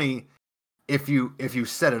funny if you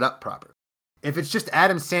set it up proper. If it's just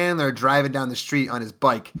Adam Sandler driving down the street on his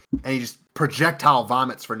bike and he just projectile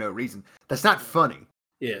vomits for no reason, that's not funny.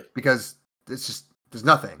 Yeah, because it's just there's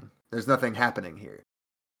nothing happening here.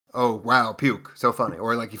 Oh wow, puke, so funny.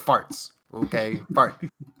 Or like he farts. Okay, fart.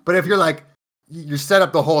 But if you're set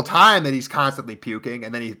up the whole time that he's constantly puking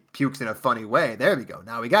and then he pukes in a funny way, there we go.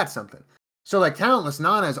 Now we got something. So like Talentless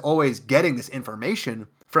Nana is always getting this information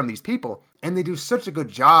from these people, and they do such a good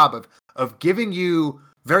job of giving you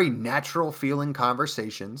very natural feeling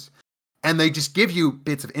conversations, and they just give you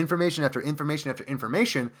bits of information after information after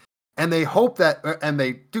information. And they hope that, and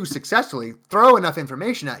they do successfully, throw enough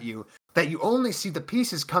information at you that you only see the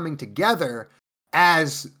pieces coming together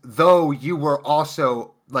as though you were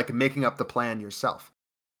also like making up the plan yourself.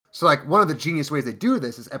 So like one of the genius ways they do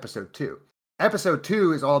this is episode 2. Episode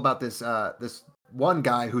 2 is all about this one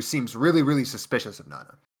guy who seems really, really suspicious of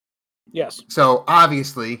Nana. Yes. So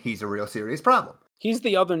obviously he's a real serious problem. He's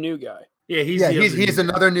the other new guy. Yeah, he's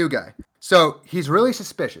another new guy. So he's really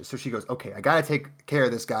suspicious. So she goes, okay, I got to take care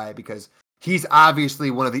of this guy because he's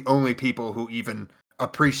obviously one of the only people who even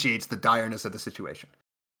appreciates the direness of the situation.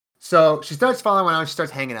 So she starts following him around. She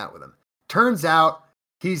starts hanging out with him. Turns out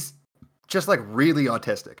he's just like really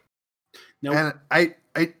autistic. Nope.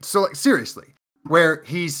 And so like seriously, where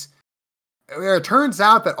it turns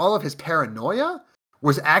out that all of his paranoia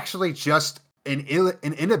was actually just an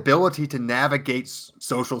inability to navigate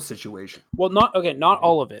social situation. Well, not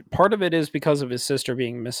all of it. Part of it is because of his sister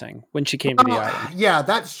being missing when she came to the island. Yeah,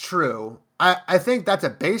 that's true. I think that's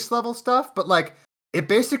a base level stuff, but like it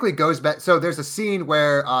basically goes back. So there's a scene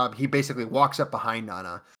where he basically walks up behind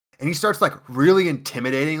Nana and he starts like really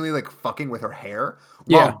intimidatingly like fucking with her hair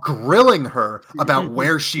while grilling her about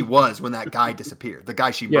where she was when that guy disappeared, the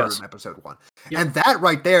guy she murdered in episode 1. Yep. And that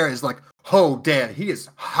right there is like, oh damn, he is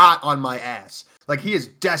hot on my ass. Like he is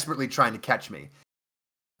desperately trying to catch me.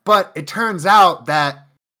 But it turns out that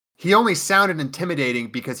he only sounded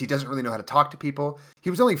intimidating because he doesn't really know how to talk to people.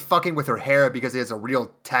 He was only fucking with her hair because he has a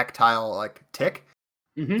real tactile like tick.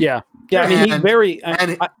 Mm-hmm. Yeah. I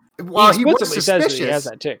mean, while he was explicitly says suspicious, that he has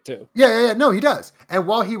that tick too. Yeah. No, he does. And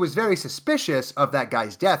while he was very suspicious of that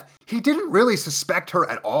guy's death, he didn't really suspect her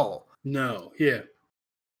at all. No, yeah.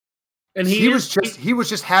 And he was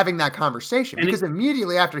just having that conversation because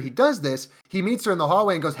immediately after he does this, he meets her in the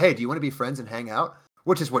hallway and goes, "Hey, do you want to be friends and hang out?"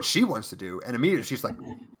 Which is what she wants to do. And immediately she's like,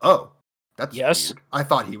 "Oh, that's weird. I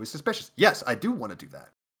thought he was suspicious. Yes, I do want to do that."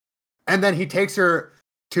 And then he takes her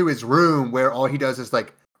to his room where all he does is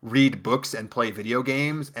like read books and play video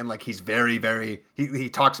games. And like, he's very, very, he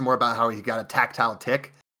talks more about how he got a tactile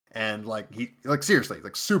tick and seriously,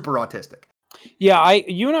 like super autistic. Yeah.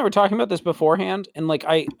 You and I were talking about this beforehand. And like,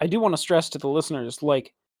 I do want to stress to the listeners,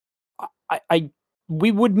 like we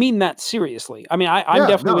would mean that seriously. I mean, I'm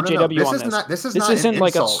definitely with JW on this. This isn't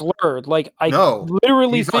like a slur. Like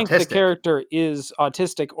literally think autistic. The character is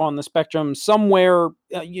autistic on the spectrum somewhere.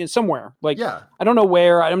 Somewhere. Like, I don't know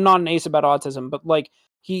where. I'm not an ace about autism, but like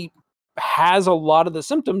he has a lot of the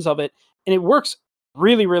symptoms of it, and it works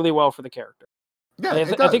really, really well for the character. Yeah,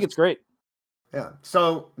 I think it's great. Yeah.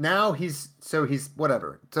 So now he's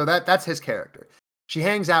whatever. So that's his character. She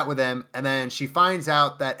hangs out with him, and then she finds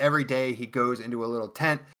out that every day he goes into a little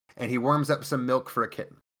tent and he warms up some milk for a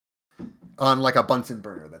kitten on like a Bunsen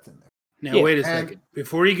burner that's in there. Now, wait a second.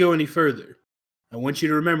 Before you go any further, I want you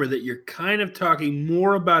to remember that you're kind of talking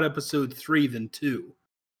more about episode 3 than 2.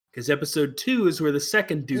 Because episode 2 is where the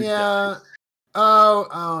second dude dies.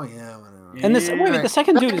 Oh, yeah. Whatever. And the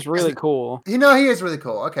second dude is really cool. You know, he is really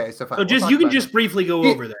cool. Okay, so fine. So you can just briefly go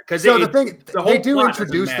over that. Because they do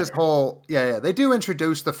introduce this whole... Yeah. They do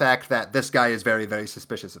introduce the fact that this guy is very, very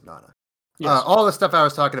suspicious of Nana. Yes. All the stuff I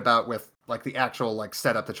was talking about with like the actual like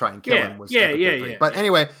setup to try and kill him was... Yeah. But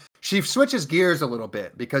anyway, she switches gears a little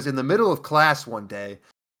bit because in the middle of class one day,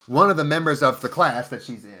 one of the members of the class that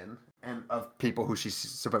she's in and of people who she's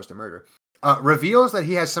supposed to murder reveals that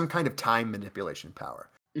he has some kind of time manipulation power.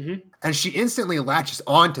 Mm-hmm. And she instantly latches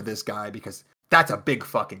on to this guy because that's a big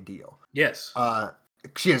fucking deal. Yes.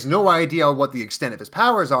 She has no idea what the extent of his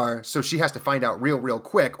powers are, so she has to find out real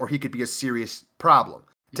quick, or he could be a serious problem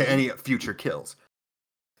to any future kills.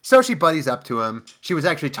 So she buddies up to him. She was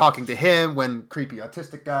actually talking to him when creepy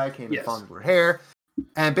autistic guy came and fondled her hair.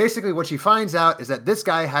 And basically what she finds out is that this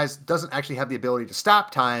guy doesn't actually have the ability to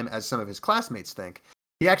stop time, as some of his classmates think.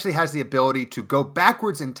 He actually has the ability to go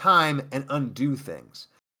backwards in time and undo things.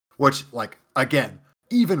 Which, like, again,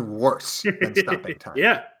 even worse than stopping time.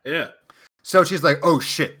 Yeah. So she's like, oh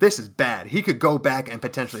shit, this is bad. He could go back and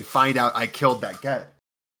potentially find out I killed that guy.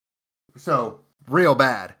 So, real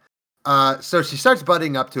bad. So she starts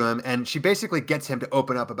butting up to him, and she basically gets him to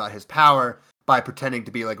open up about his power by pretending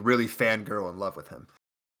to be, like, really fangirl in love with him.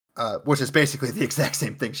 Which is basically the exact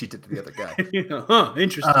same thing she did to the other guy.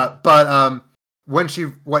 Interesting. But when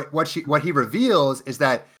what he reveals is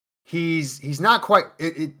that he's not quite.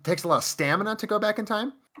 It takes a lot of stamina to go back in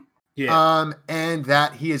time. Yeah. And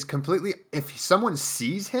that he is completely. If someone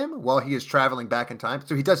sees him while he is traveling back in time,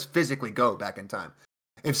 so he does physically go back in time.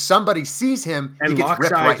 If somebody sees him and he gets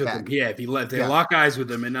ripped right back. If they lock eyes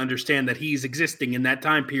with him and understand that he's existing in that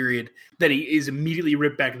time period, then he is immediately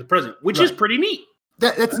ripped back to the present, which is pretty neat.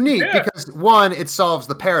 That's neat because one, it solves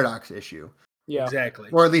the paradox issue. Yeah, exactly.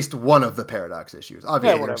 Or at least one of the paradox issues.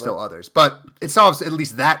 Obviously, there are still others, but it solves at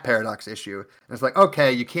least that paradox issue. And it's like,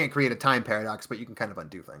 okay, you can't create a time paradox, but you can kind of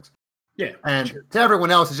undo things. Yeah. And to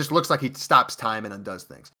everyone else, it just looks like he stops time and undoes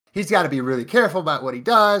things. He's got to be really careful about what he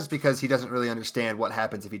does because he doesn't really understand what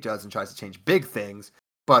happens if he does and tries to change big things.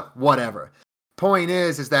 But whatever. Point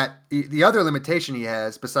is that the other limitation he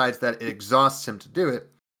has, besides that it exhausts him to do it,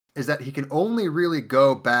 is that he can only really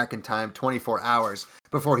go back in time 24 hours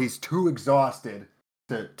before he's too exhausted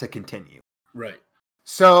to continue. Right.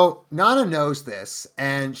 So Nana knows this,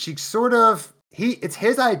 and she it's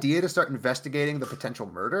his idea to start investigating the potential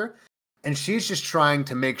murder, and she's just trying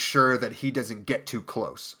to make sure that he doesn't get too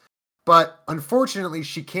close. But unfortunately,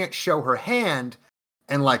 she can't show her hand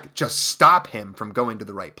and like just stop him from going to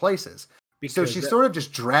the right places. So she's sort of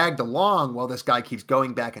just dragged along while this guy keeps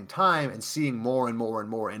going back in time and seeing more and more and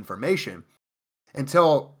more information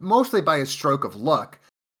until, mostly by a stroke of luck,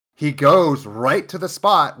 he goes right to the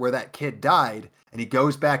spot where that kid died and he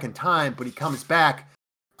goes back in time, but he comes back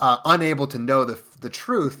unable to know the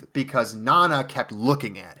truth because Nana kept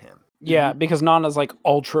looking at him. Yeah, because Nana's like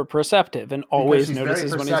ultra perceptive and always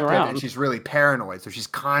notices when he's around. And she's really paranoid, so she's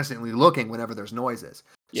constantly looking whenever there's noises.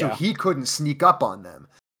 So he couldn't sneak up on them.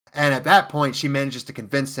 And at that point, she manages to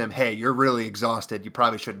convince him, hey, you're really exhausted. You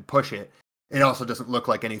probably shouldn't push it. It also doesn't look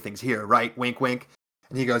like anything's here, right? Wink, wink.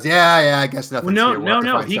 And he goes, yeah, I guess nothing's here. We'll have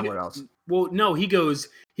to find somewhere else. Well, no, he goes,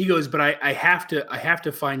 but I have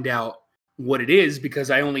to find out what it is because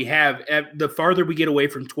I only have the farther we get away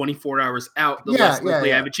from 24 hours out, the less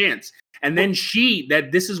likely I have a chance. And then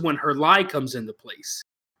this is when her lie comes into place.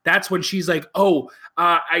 That's when she's like, "Oh,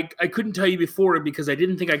 I couldn't tell you before because I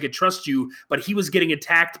didn't think I could trust you." But he was getting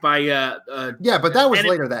attacked by but that was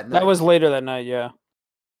later that night. That was later that night. Yeah,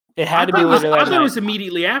 it had to be later that night. I thought it was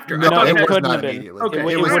immediately after. No, it was couldn't not have been. immediately. Okay,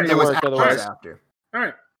 it was after. All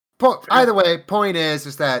right. Either way, point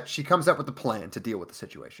is that she comes up with a plan to deal with the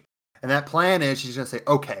situation. And that plan is she's going to say,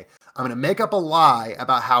 okay, I'm going to make up a lie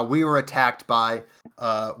about how we were attacked by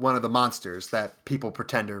one of the monsters that people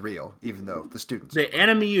pretend are real, even though the students. The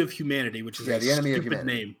enemy of humanity, which is the enemy of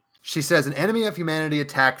humanity. Name. She says an enemy of humanity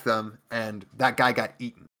attacked them and that guy got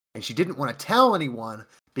eaten. And she didn't want to tell anyone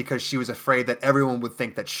because she was afraid that everyone would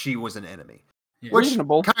think that she was an enemy. Yeah. Which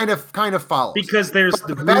reasonable. kind of follows. Because there's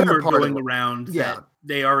the rumor going around that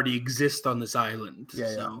they already exist on this island.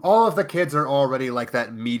 Yeah, so. All of the kids are already like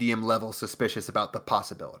that medium level suspicious about the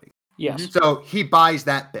possibility. Yes. So he buys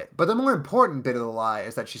that bit. But the more important bit of the lie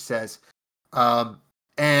is that she says, what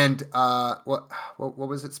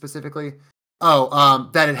was it specifically?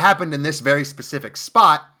 That it happened in this very specific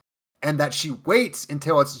spot and that she waits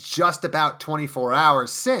until it's just about 24 hours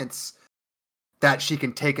since that she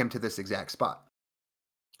can take him to this exact spot.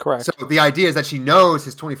 Correct. So the idea is that she knows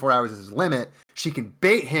his 24 hours is his limit. She can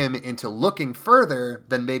bait him into looking further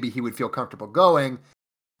than maybe he would feel comfortable going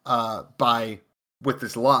with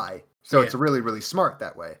this lie. So it's really, really smart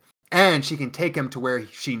that way. And she can take him to where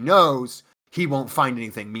she knows he won't find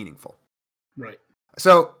anything meaningful. Right.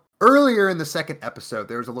 So earlier in the second episode,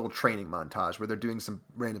 there was a little training montage where they're doing some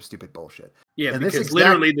random stupid bullshit. Yeah, and because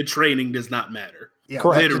literally the training does not matter. Yeah,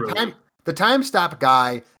 literally. The time stop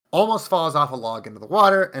guy almost falls off a log into the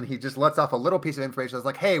water, and he just lets off a little piece of information that's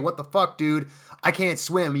like, hey, what the fuck, dude? I can't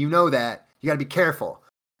swim. You know that. You got to be careful.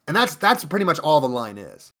 And that's pretty much all the line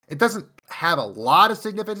is. It doesn't have a lot of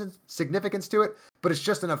significance to it, but it's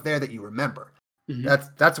just enough there that you remember. Mm-hmm.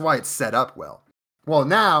 That's why it's set up well. Well,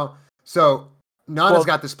 now, so Nana's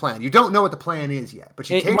got this plan. You don't know what the plan is yet, but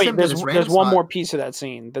she takes him to this random There's one spot. more piece of that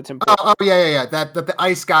scene that's important. Oh, yeah. That the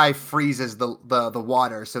ice guy freezes the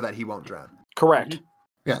water so that he won't drown. Correct. Mm-hmm.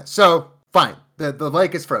 Yeah, so fine. The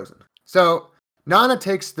lake is frozen. So Nana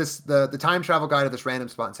takes the time travel guy to this random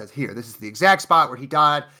spot and says, here, this is the exact spot where he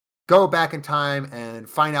died. Go back in time and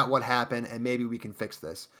find out what happened, and maybe we can fix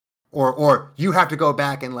this. Or you have to go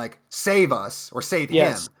back and like save us or save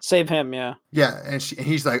him. Save him, yeah. Yeah, and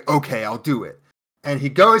he's like, okay, I'll do it. And he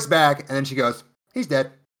goes back, and then she goes, he's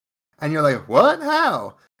dead. And you're like, what?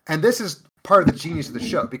 How? And this is part of the genius of the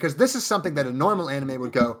show, because this is something that a normal anime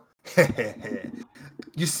would go,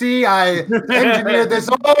 you see, I engineered this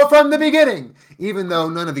all from the beginning, even though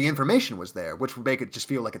none of the information was there, which would make it just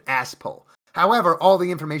feel like an ass pull. However, all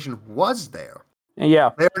the information was there. Yeah.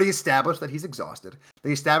 They already established that he's exhausted.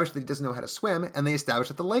 They established that he doesn't know how to swim, and they established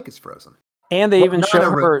that the lake is frozen. And they even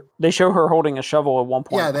show her. They show her holding a shovel at one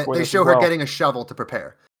point. Yeah, they show her getting a shovel to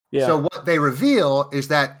prepare. Yeah. So what they reveal is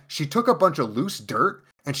that she took a bunch of loose dirt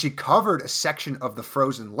and she covered a section of the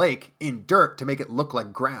frozen lake in dirt to make it look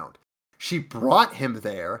like ground. She brought him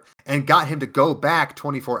there and got him to go back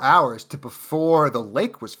 24 hours to before the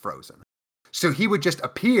lake was frozen. So he would just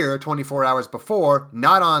appear 24 hours before,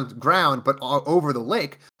 not on ground, but over the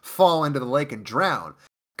lake, fall into the lake and drown.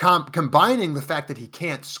 Combining the fact that he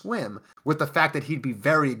can't swim with the fact that he'd be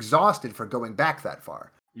very exhausted for going back that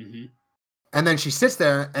far. Mm-hmm. And then she sits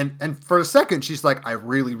there and for a second, she's like, I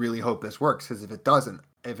really, really hope this works. Because if it doesn't,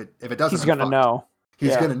 he's going to know.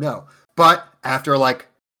 He's going to know. But after like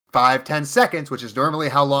 5-10 seconds, which is normally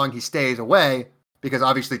how long he stays away, because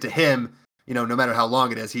obviously to him, no matter how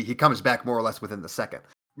long it is, he comes back more or less within the second.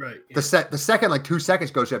 Right. Yeah. The second, like 2 seconds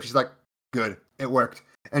goes up, she's like, good, it worked.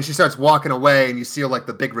 And she starts walking away, and you see like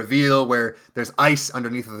the big reveal where there's ice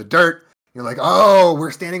underneath of the dirt. You're like, oh,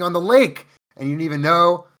 we're standing on the lake. And you didn't even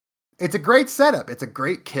know. It's a great setup. It's a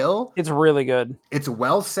great kill. It's really good. It's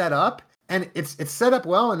well set up. And it's set up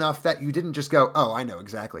well enough that you didn't just go, oh, I know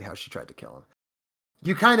exactly how she tried to kill him.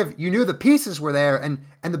 You knew the pieces were there, and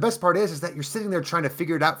the best part is that you're sitting there trying to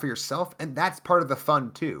figure it out for yourself, and that's part of the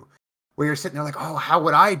fun too, where you're sitting there like, oh, how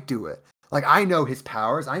would I do it? Like, I know his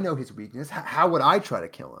powers, I know his weakness. How would I try to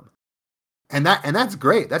kill him? And that's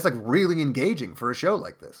great. That's like really engaging for a show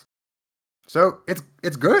like this. So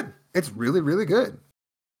it's good. It's really, really good.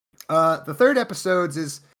 The third episodes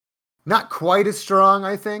is not quite as strong,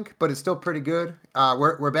 I think, but it's still pretty good.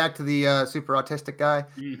 We're back to the super autistic guy.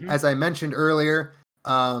 Mm-hmm. As I mentioned earlier,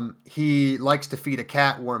 he likes to feed a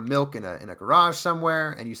cat warm milk in a garage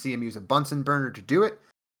somewhere, and you see him use a Bunsen burner to do it.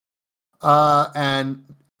 And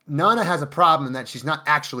Nana has a problem in that she's not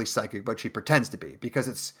actually psychic, but she pretends to be,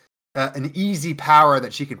 because an easy power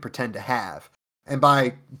that she can pretend to have. And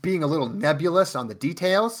by being a little nebulous on the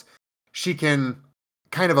details, she can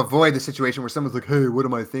kind of avoid the situation where someone's like, hey, what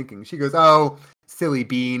am I thinking? She goes, oh, silly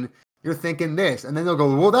bean, you're thinking this. And then they'll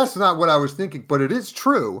go, well, that's not what I was thinking, but it is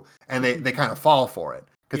true. And they kind of fall for it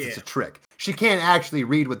because it's a trick. She can't actually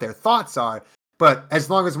read what their thoughts are, but as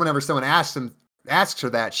long as whenever someone asks her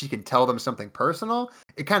that, she can tell them something personal,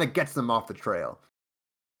 it kind of gets them off the trail.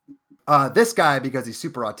 This guy, because he's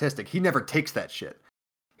super autistic, he never takes that shit.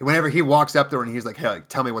 Whenever he walks up to her and he's like, hey,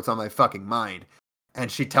 tell me what's on my fucking mind,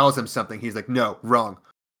 and she tells him something, he's like, no, wrong.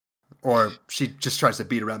 Or she just tries to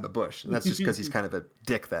beat around the bush. And that's just because he's kind of a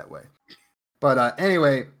dick that way. But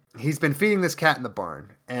anyway, he's been feeding this cat in the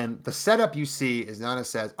barn. And the setup you see is Nana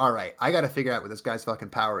says, all right, I got to figure out what this guy's fucking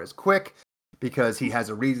power is quick, because he has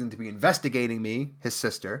a reason to be investigating me, his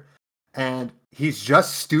sister. And he's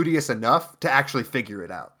just studious enough to actually figure it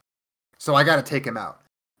out. So I got to take him out.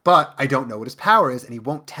 But I don't know what his power is, and he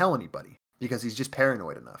won't tell anybody because he's just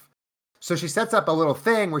paranoid enough. So she sets up a little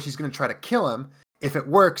thing where she's going to try to kill him. If it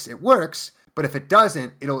works, it works. But if it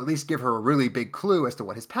doesn't, it'll at least give her a really big clue as to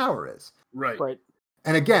what his power is. Right.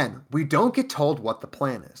 And again, we don't get told what the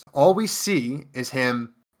plan is. All we see is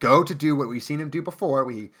him go to do what we've seen him do before.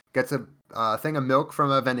 He gets a thing of milk from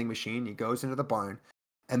a vending machine. He goes into the barn.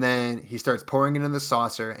 And then he starts pouring it in the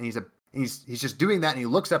saucer. And he's just doing that, and he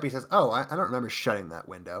looks up, he says, oh, I don't remember shutting that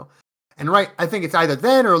window. And I think it's either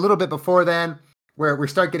then or a little bit before then, where we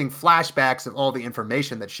start getting flashbacks of all the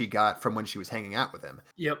information that she got from when she was hanging out with him.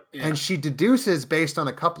 Yep. Yeah. And she deduces, based on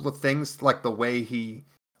a couple of things, like the way he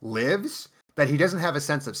lives, that he doesn't have a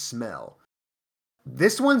sense of smell.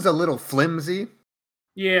 This one's a little flimsy.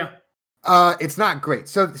 Yeah. It's not great.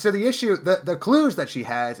 So the issue, the clues that she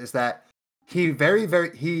has is that he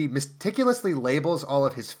he meticulously labels all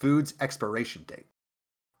of his food's expiration date.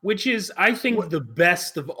 Which is, I think, the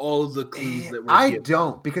best of all of the clues that we're given.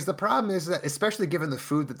 Don't, because the problem is that, especially given the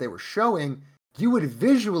food that they were showing, you would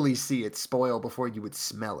visually see it spoil before you would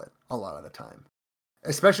smell it a lot of the time.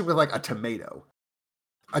 Especially with like a tomato.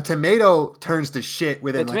 A tomato turns to shit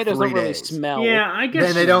within like 3 days. Tomatoes don't really smell. Yeah, I guess.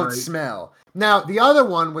 Then they don't smell. Now, the other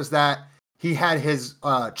one was that he had his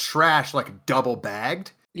trash like double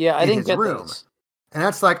bagged. Yeah, I didn't get room. those. And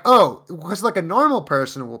that's like, oh, because like a normal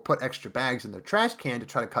person will put extra bags in their trash can to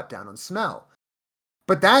try to cut down on smell.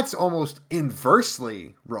 But that's almost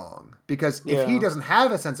inversely wrong, because if he doesn't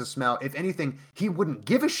have a sense of smell, if anything, he wouldn't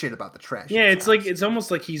give a shit about the trash. Yeah, it's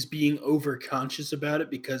almost like he's being overconscious about it,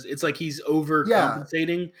 because it's like he's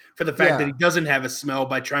overcompensating for the fact that he doesn't have a smell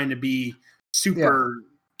by trying to be super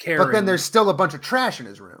caring. But then there's still a bunch of trash in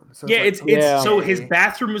his room. So so his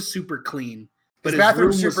bathroom was super clean. But his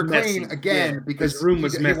bathroom's super clean, messy. again, because he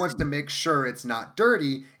wants to make sure it's not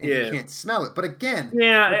dirty and you can't smell it. But again,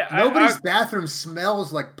 nobody's bathroom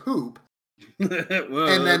smells like poop. Well,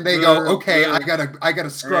 and then they go, okay, I gotta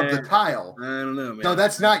scrub the tile. I don't know, man. No,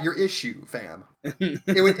 that's not your issue, fam.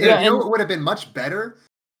 What would have been much better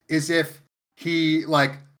is if he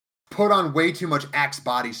like put on way too much Axe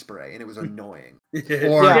body spray and it was annoying. Or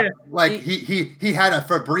he had a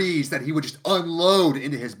Febreze that he would just unload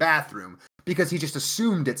into his bathroom, because he just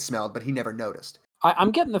assumed it smelled, but he never noticed. I'm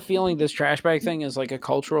getting the feeling this trash bag thing is like a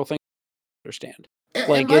cultural thing. I understand. It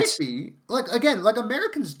might be. Like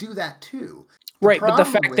Americans do that too. Right, but the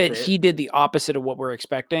fact that he did the opposite of what we're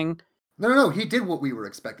expecting. No. He did what we were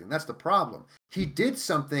expecting. That's the problem. He did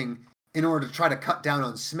something in order to try to cut down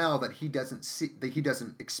on smell that he doesn't see, that he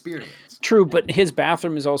doesn't experience. True, but his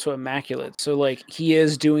bathroom is also immaculate. So like he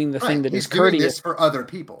is doing the thing that is courteous. Doing this for other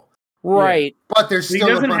people. Right, but there's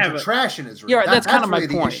still a bunch of trash in his room. Yeah, that's kind of my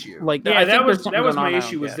point. Issue. Like, that was my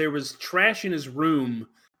issue. Was there was trash in his room,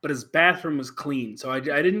 but his bathroom was clean. So I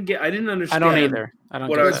didn't understand. I don't either. I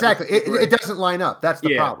don't exactly. It doesn't line up. That's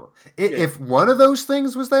the problem. If one of those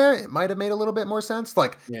things was there, it might have made a little bit more sense.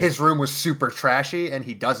 Like his room was super trashy and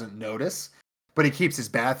he doesn't notice, but he keeps his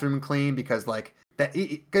bathroom clean because like that.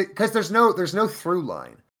 Because there's no through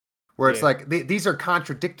line. Where it's like, these are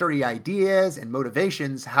contradictory ideas and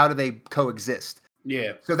motivations. How do they coexist?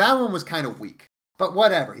 Yeah. So that one was kind of weak. But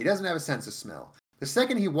whatever. He doesn't have a sense of smell. The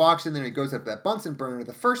second he walks in there and he goes up to that Bunsen burner,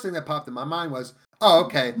 the first thing that popped in my mind was, oh,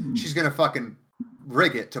 okay, she's going to fucking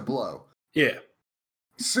rig it to blow. Yeah.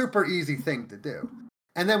 Super easy thing to do.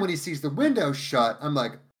 And then when he sees the window shut, I'm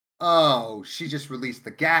like, oh, she just released the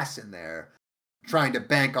gas in there, trying to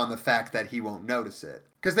bank on the fact that he won't notice it.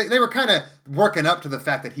 Because they were kind of working up to the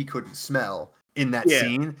fact that he couldn't smell in that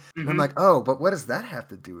scene. Mm-hmm. And I'm like, oh, but what does that have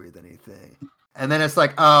to do with anything? And then it's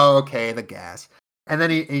like, oh, okay, the gas. And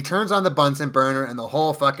then he turns on the Bunsen burner and the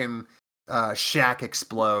whole fucking shack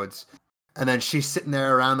explodes. And then she's sitting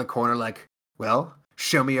there around the corner like, well,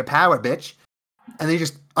 show me your power, bitch. And then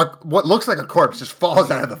what looks like a corpse just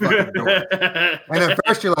falls out of the fucking door. And at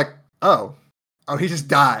first you're like, oh, he just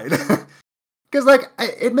died. Because, like,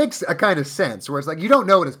 it makes a kind of sense where it's like, you don't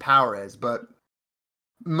know what his power is, but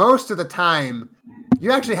most of the time,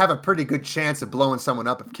 you actually have a pretty good chance of blowing someone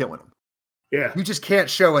up and killing them. Yeah. You just can't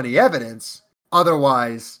show any evidence.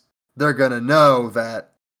 Otherwise, they're going to know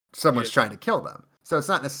that someone's trying to kill them. So it's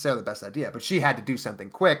not necessarily the best idea, but she had to do something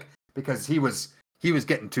quick because he was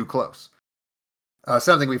getting too close.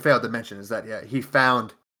 Something we failed to mention is that, he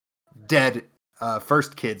found dead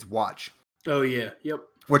first kid's watch. Oh, yeah. Yep.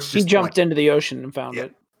 Which he jumped into the ocean and found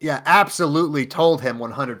it. Yeah, absolutely told him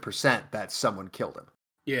 100% that someone killed him.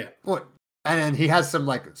 Yeah. What? And then he has some,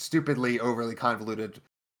 like, stupidly, overly convoluted,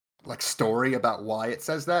 like, story about why it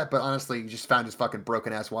says that. But honestly, he just found his fucking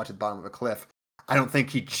broken-ass watch at the bottom of a cliff. I don't think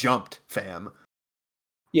he jumped, fam.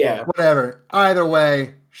 Yeah. Whatever. Either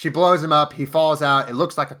way, she blows him up. He falls out. It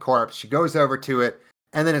looks like a corpse. She goes over to it.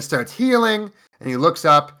 And then it starts healing. And he looks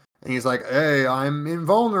up. And he's like, hey, I'm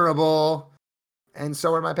invulnerable. And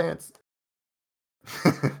so are my pants.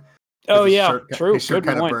 Oh, yeah. True. His shirt Good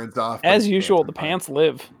kind of point. burns off. As usual, the pants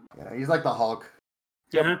live. Yeah, he's like the Hulk.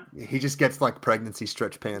 Yeah. He just gets like pregnancy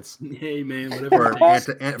stretch pants. Hey, man. Whatever. Or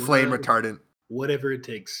flame retardant. Whatever it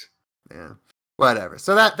takes. Yeah. Whatever.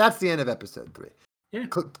 So that's the end of episode 3. Yeah.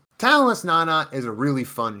 Talentless Nana is a really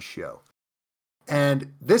fun show.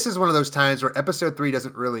 And this is one of those times where episode 3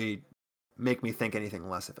 doesn't really make me think anything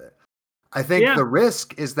less of it. I think the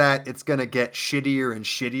risk is that it's going to get shittier and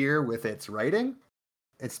shittier with its writing,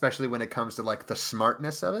 especially when it comes to like the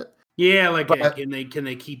smartness of it. Yeah, like can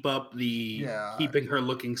they keep up the keeping her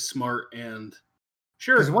looking smart and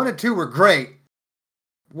sure. Because 1 and 2 were great.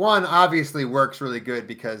 1 obviously works really good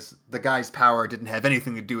because the guy's power didn't have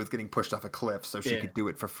anything to do with getting pushed off a cliff, so she could do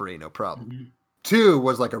it for free, no problem. Mm-hmm. 2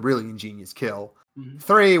 was like a really ingenious kill. Mm-hmm.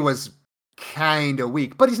 3 was kind of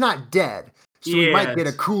weak, but he's not dead. So we might get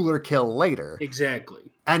a cooler kill later. Exactly.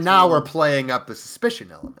 And now we're playing up the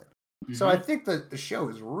suspicion element. Mm-hmm. So I think the show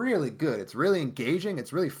is really good. It's really engaging.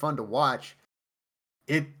 It's really fun to watch.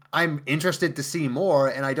 I'm interested to see more,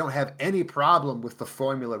 and I don't have any problem with the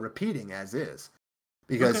formula repeating as is.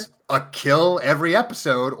 Because a kill every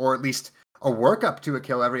episode, or at least a work up to a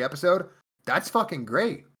kill every episode, that's fucking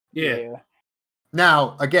great. Yeah.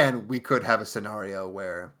 Now, again, we could have a scenario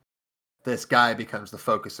where this guy becomes the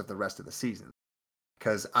focus of the rest of the season.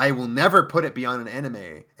 Because I will never put it beyond an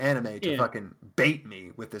anime to fucking bait me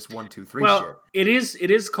with this 1, 2, 3 shit. It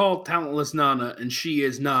is called Talentless Nana, and she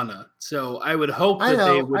is Nana. So I would hope that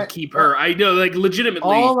they would keep her. I know, like, legitimately.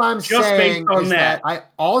 All I'm saying is that I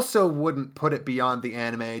also wouldn't put it beyond the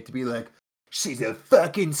anime to be like, she's a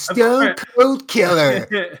fucking stone cold killer.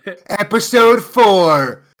 Episode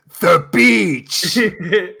 4. The beach.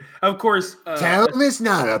 Of course. Talentless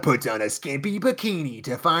Nana puts on a skimpy bikini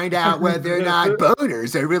to find out whether or not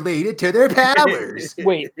boners are related to their powers.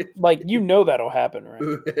 Wait, like, that'll happen,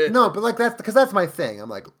 right? No, but like that's my thing. I'm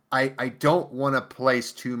like, I don't want to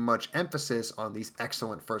place too much emphasis on these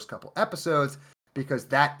excellent first couple episodes because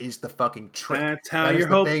that is the fucking trick. That's how your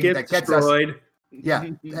hope gets destroyed. Yeah,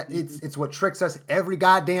 it's what tricks us every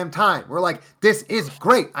goddamn time. We're like, this is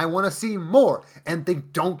great. I want to see more, and they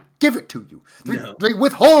don't give it to you. They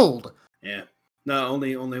withhold. Yeah, no,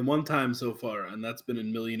 only one time so far, and that's been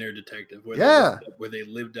in Millionaire Detective, where they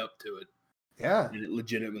lived up to it. Yeah, and it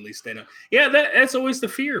legitimately stayed on. Yeah, that's always the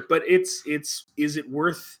fear, but is it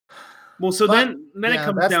worth? Well, so then it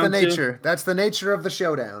comes down to that's the nature of the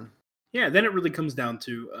showdown. Yeah, then it really comes down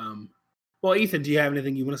to. Well, Ethan, do you have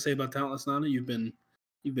anything you want to say about Talentless Nana? You've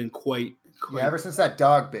been quite. Yeah, ever since that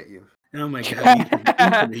dog bit you. Oh my God,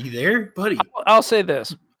 Ethan, are you there, buddy? I'll say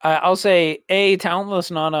this. I'll say Talentless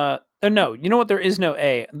Nana. No, you know what? There is no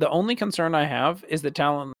A. The only concern I have is that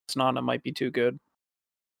Talentless Nana might be too good.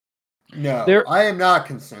 No, I am not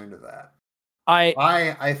concerned with that.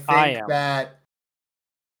 I think that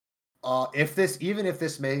if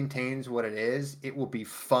this maintains what it is, it will be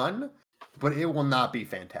fun, but it will not be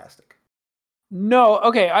fantastic. No,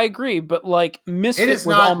 okay, I agree, but like Misfit it is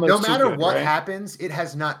was not. almost No matter too good, what right? happens, it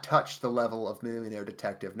has not touched the level of Millionaire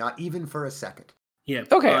Detective, not even for a second. Yeah.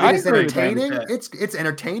 Okay, it is entertaining. It's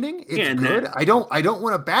entertaining. It's good. I don't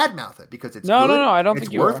want to badmouth it because it's good. No. I don't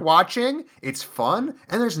think it's worth watching. It's fun,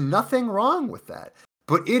 and there's nothing wrong with that.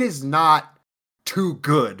 But it is not too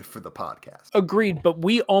good for the podcast. Agreed, but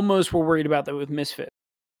we almost were worried about that with Misfit.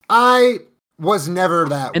 I was never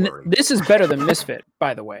that worried. This is better than Misfit,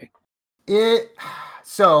 by the way.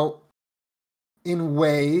 So in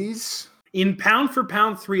ways, in pound for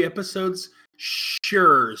pound 3 episodes,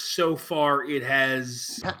 sure. So far, it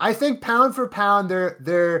has. I think pound for pound,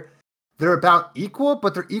 they're they're about equal,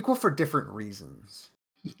 but they're equal for different reasons.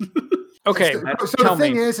 Okay, So tell the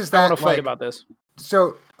thing me. is I that want to fight about this.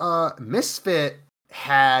 So Misfit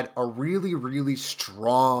had a really, really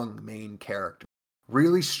strong main character,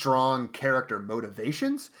 really strong character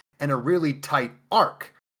motivations, and a really tight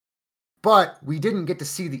arc. But we didn't get to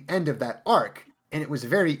see the end of that arc, and it was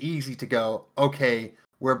very easy to go, okay,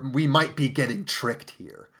 we might be getting tricked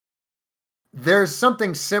here. There's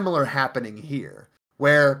something similar happening here,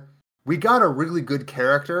 where we got a really good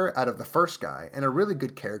character out of the first guy, and a really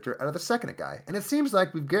good character out of the second guy, and it seems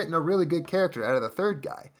like we've gotten a really good character out of the third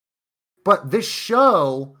guy. But this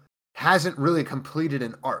show hasn't really completed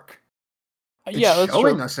an arc. It's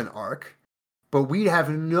showing us an arc, but we have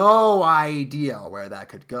no idea where that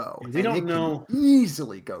could go. We don't know. Can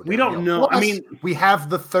easily go down. We don't know. Plus, I mean, we have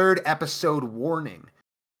the 3rd episode warning,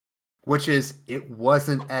 which is it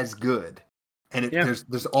wasn't as good. And there's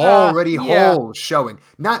already holes showing.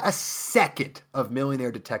 Not a second of Millionaire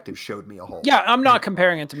Detective showed me a hole. Yeah, I'm not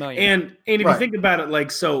comparing it to Millionaire. And if you think about it,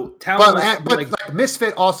 like, so Talentless, but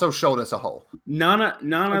Misfit also showed us a hole.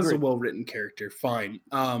 Nana's a well-written character, fine.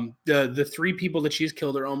 The 3 people that she's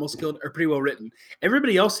killed or almost killed are pretty well written.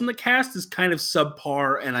 Everybody else in the cast is kind of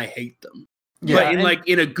subpar, and I hate them. Yeah, but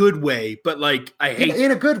in a good way. But like I hate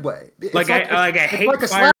in a good way. I hate like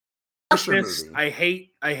Fire. I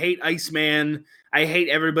hate Iceman. I hate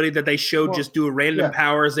everybody that they showed just do a random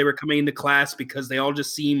power as they were coming into class, because they all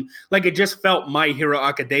just seem like it just felt My Hero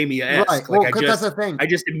Academia-esque. Right. Like that's the thing.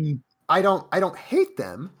 I don't hate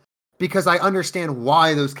them because I understand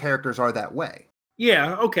why those characters are that way.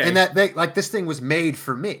 Yeah, okay. And that this thing was made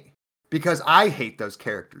for me because I hate those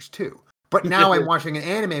characters too. But now I'm watching an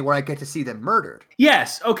anime where I get to see them murdered.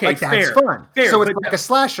 Yes, okay, that's fun. So it's like a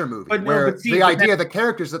slasher movie where the idea of the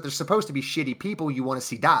characters that they're supposed to be shitty people you want to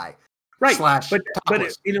see die. Right,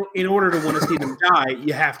 but in order to want to see them die,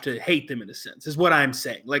 you have to hate them in a sense, is what I'm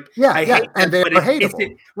saying. Like, I hate them, they're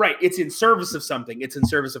hateable. It's in service of something. It's in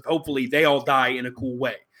service of hopefully they all die in a cool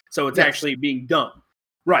way. So it's actually being done.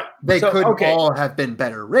 Right. They could all have been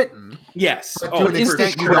better written. Yes. But to an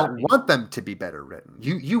extent, you don't want them to be better written.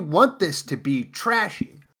 You want this to be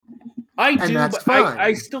trashy. I do, but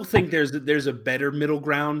I still think there's a better middle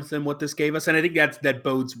ground than what this gave us, and I think that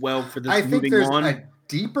bodes well for this moving on. A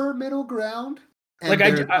deeper middle ground, and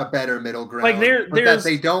there's a better middle ground, like but that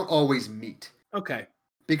they don't always meet. Okay.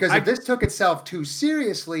 Because if this took itself too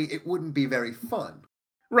seriously, it wouldn't be very fun.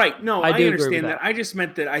 Right. No, I understand that. I just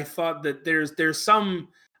meant that I thought that there's some,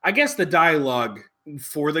 I guess the dialogue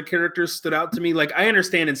for the characters stood out to me. Like, I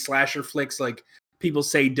understand in slasher flicks, like, people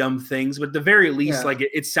say dumb things, but at the very least, like,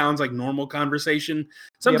 it sounds like normal conversation.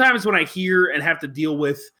 Sometimes when I hear and have to deal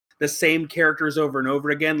with the same characters over and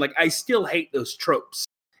over again, like, I still hate those tropes.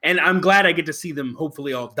 And I'm glad I get to see them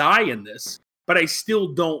hopefully all die in this, but I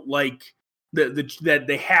still don't like that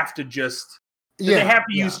they have to just... they have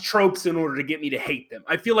to use tropes in order to get me to hate them.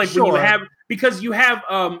 I feel like when you have, because you have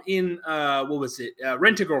in what was it,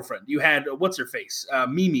 Rent a Girlfriend, you had what's her face,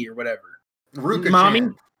 Mimi or whatever,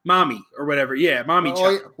 Mommy or whatever,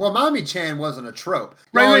 Mommy-chan. Well, Mommy-chan wasn't a trope,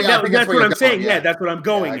 right? That's what I'm saying. Yeah, that's what I'm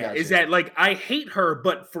going at. Is that, like, I hate her,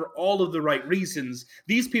 but for all of the right reasons.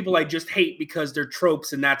 These people I just hate because they're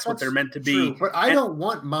tropes, and that's what they're meant to be. True, but I don't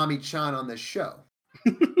want Mommy-chan on this show.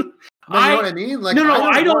 You know what I mean? Like,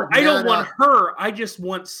 I don't want her. I just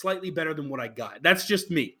want slightly better than what I got. That's just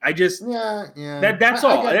me. I just That's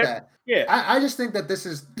all. I just think that this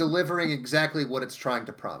is delivering exactly what it's trying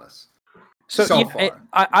to promise. So far.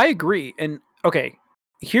 I agree. And okay,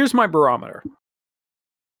 here's my barometer.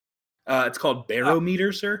 It's called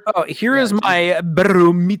barometer, sir. Oh, here is my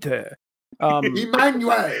barometer.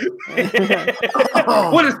 Emmanuel.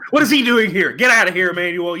 What is he doing here? Get out of here,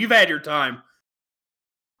 Emmanuel. You've had your time.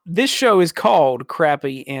 This show is called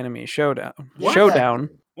Crappy Anime Showdown. What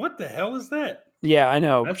the hell is that? Yeah, I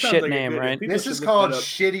know. Shit name, right? This is called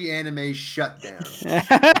Shitty Anime Shutdown.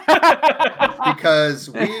 Because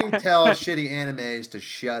we tell shitty animes to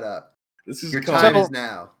shut up. Your time is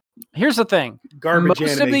now. Here's the thing. Garbage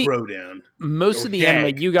anime throwdown. Most of the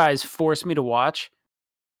anime you guys force me to watch,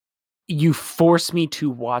 you force me to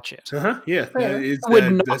watch it. Yeah. I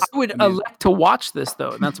would elect to watch this, though,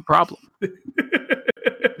 and that's a problem.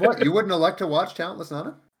 What? You wouldn't elect to watch Talentless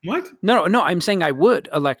Nana? What? No, I'm saying I would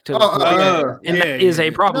elect to watch it, and that is a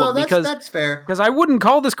problem. No, that's fair. Because I wouldn't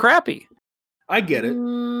call this crappy. I get it.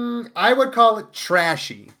 I would call it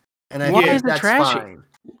trashy. And I think that's fine.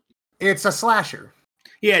 It's a slasher.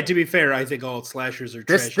 Yeah, to be fair, I think all slashers are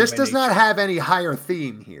trashy. This does not have any higher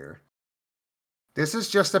theme here. This is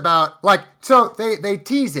just about, like, so they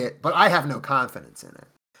tease it, but I have no confidence in it.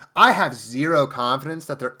 I have zero confidence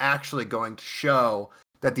that they're actually going to show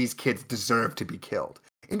that these kids deserve to be killed.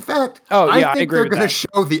 In fact, I think agree they're with going to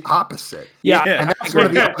that. show the opposite. Yeah, And that's one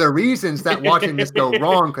of the other reasons that watching this go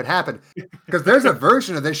wrong could happen. Because there's a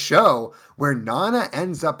version of this show where Nana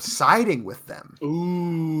ends up siding with them.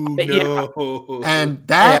 Ooh, Yeah. no. And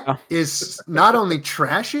that is not only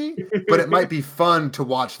trashy, but it might be fun to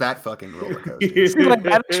watch that fucking roller coaster. See, like,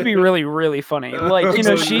 that should be really, really funny. Like, you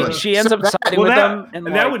know, she ends up siding with them. And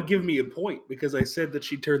that would give me a point because I said that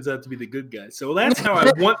she turns out to be the good guy. So that's how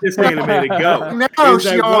I want this anime to go. No,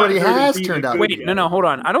 she already has turned out. Wait, no, hold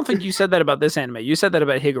on. I don't think you said that about this anime. You said that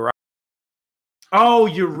about Higurashi. Oh,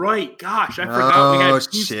 you're right. Gosh, I forgot we had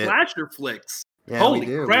 2 slasher flicks. Yeah, Holy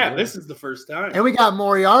crap, this is the first time. And we got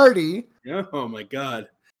Moriarty. Oh my god.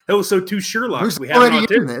 Oh, so 2 Sherlocks. We have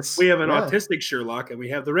an autistic Sherlock and we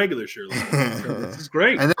have the regular Sherlock. So this is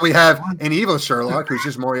great. And then we have an evil Sherlock who's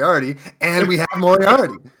just Moriarty, and we have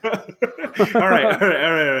Moriarty. All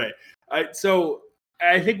right. So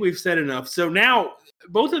I think we've said enough. So now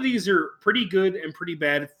both of these are pretty good and pretty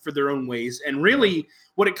bad for their own ways. And really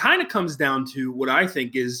what it kind of comes down to, what I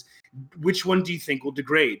think is, which one do you think will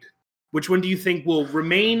degrade? Which one do you think will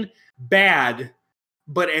remain bad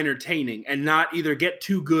but entertaining and not either get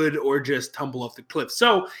too good or just tumble off the cliff?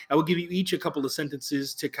 So I will give you each a couple of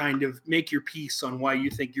sentences to kind of make your piece on why you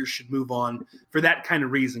think you should move on for that kind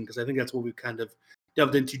of reason, because I think that's what we've kind of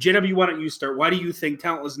delved into. JW, why don't you start? Why do you think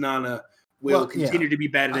Talentless Nana will continue to be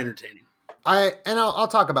bad and entertaining? I'll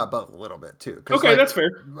talk about both a little bit too. Okay, that's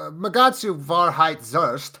fair. Magatsu Warheit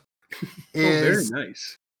Zeurst is very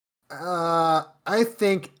nice. I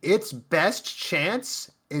think its best chance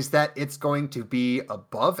is that it's going to be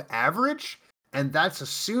above average, and that's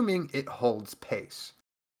assuming it holds pace.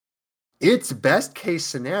 Its best case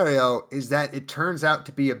scenario is that it turns out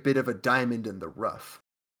to be a bit of a diamond in the rough.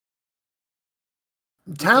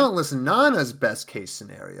 Talentless Nana's best case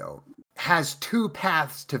scenario has 2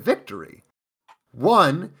 paths to victory.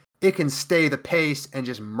 One, it can stay the pace and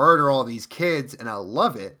just murder all these kids, and I'll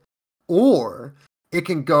love it. Or it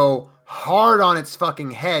can go hard on its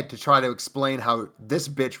fucking head to try to explain how this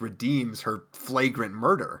bitch redeems her flagrant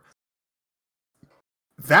murder.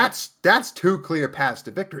 That's 2 clear paths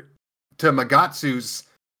to victory. To Magatsu's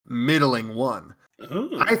middling one.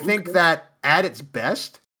 I think that at its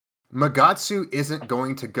best, Magatsu isn't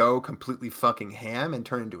going to go completely fucking ham and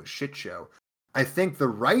turn into a shit show. I think the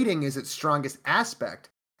writing is its strongest aspect.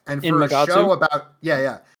 And for a show about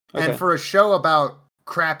and for a show about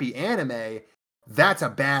crappy anime, that's a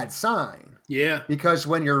bad sign. Yeah. Because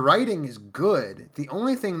when your writing is good, the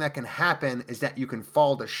only thing that can happen is that you can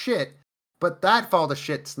fall to shit, but that fall to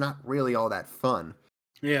shit's not really all that fun.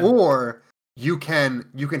 Yeah. Or you can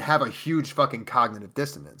have a huge fucking cognitive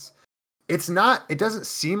dissonance. It doesn't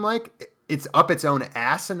seem like it's up its own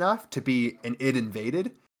ass enough to be an It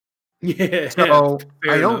Invaded. Yeah. So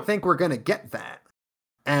I don't think we're going to get that.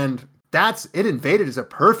 And that's It Invaded is a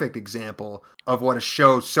perfect example of what a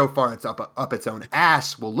show so far it's up its own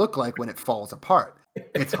ass will look like when it falls apart.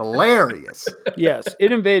 It's hilarious. Yes,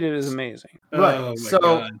 It Invaded is amazing. Right. Oh so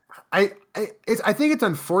God. I think it's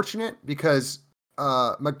unfortunate because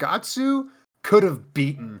Magatsu could have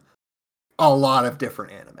beaten a lot of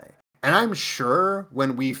different anime. And I'm sure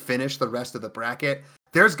when we finish the rest of the bracket,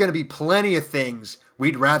 there's going to be plenty of things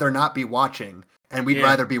we'd rather not be watching, and we'd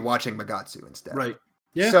rather be watching Magatsu instead. Right.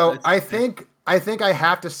 Yeah. So I think I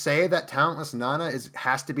have to say that Talentless Nana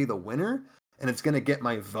has to be the winner, and it's going to get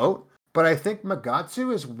my vote. But I think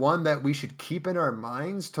Magatsu is one that we should keep in our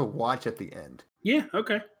minds to watch at the end. Yeah.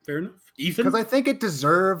 Okay. Fair enough. Ethan? Because I think it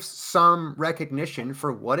deserves some recognition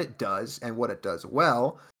for what it does and what it does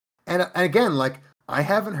well. And again, like, I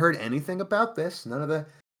haven't heard anything about this. None of the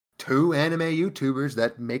 2 anime YouTubers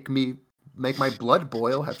that make my blood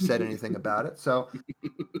boil have said anything about it. So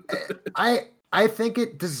I think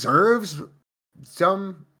it deserves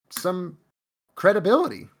some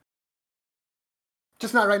credibility.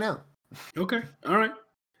 Just not right now. Okay. All right.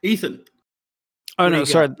 Ethan. Oh, no,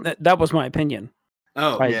 sorry. That was my opinion.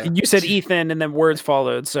 Oh, right. You said Ethan, and then words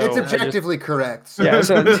followed. So it's objectively correct. So. Yeah.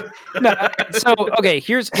 So okay.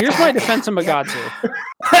 Here's my defense of Magatsu.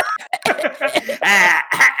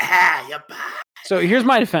 So here's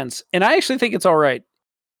my defense, and I actually think it's all right.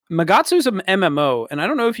 Magatsu's an MMO, and I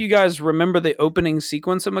don't know if you guys remember the opening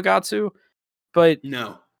sequence of Magatsu, but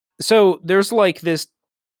no. So there's like this.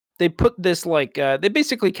 They put this like they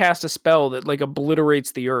basically cast a spell that like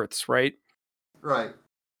obliterates the Earths, right? Right.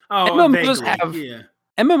 Oh,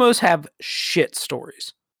 MMOs have shit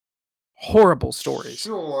stories, horrible stories.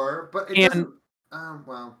 Sure, but it doesn't.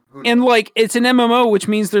 Well, and like it's an MMO, which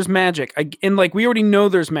means there's magic. And like we already know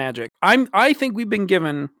there's magic. I think we've been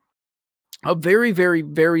given a very, very,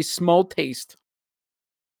 very small taste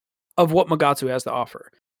of what Magatsu has to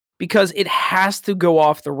offer, because it has to go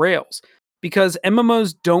off the rails, because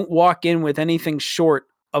MMOs don't walk in with anything short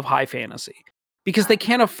of high fantasy, because they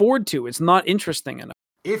can't afford to. It's not interesting enough.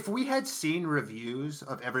 If we had seen reviews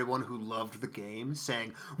of everyone who loved the game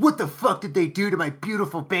saying, "What the fuck did they do to my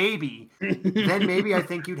beautiful baby?" then maybe I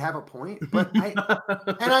think you'd have a point. But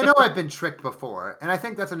I know I've been tricked before, and I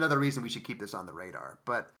think that's another reason we should keep this on the radar.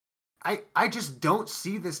 But I just don't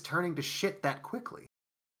see this turning to shit that quickly.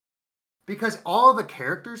 Because all the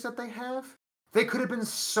characters that they have, they could have been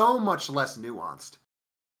so much less nuanced.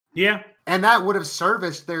 Yeah. And that would have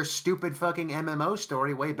serviced their stupid fucking MMO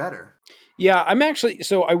story way better. Yeah,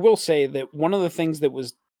 so I will say that one of the things that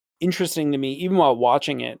was interesting to me, even while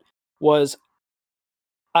watching it, was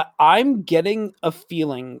I'm getting a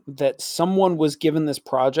feeling that someone was given this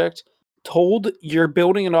project, told you're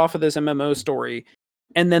building it off of this MMO story,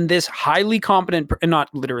 and then this highly competent, not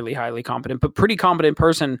literally highly competent, but pretty competent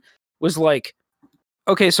person was like,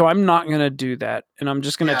 okay, so I'm not going to do that, and I'm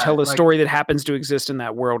just going to tell a story that happens to exist in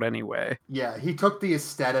that world anyway. Yeah, he took the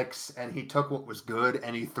aesthetics, and he took what was good,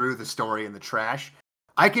 and he threw the story in the trash.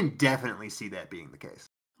 I can definitely see that being the case.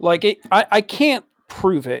 Like, I can't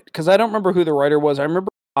prove it, because I don't remember who the writer was. I remember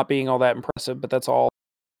not being all that impressive, but that's all.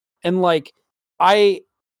 And, like, I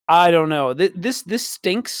don't know. This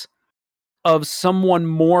stinks of someone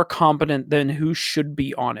more competent than who should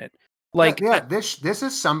be on it. Like, this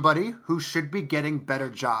is somebody who should be getting better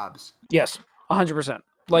jobs. Yes, 100%.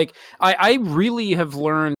 Like, I really have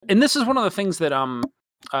learned, and this is one of the things that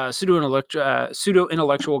pseudo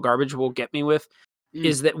intellectual garbage will get me with,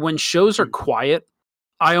 is that when shows are quiet,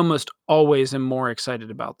 I almost always am more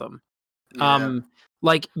excited about them. Yeah.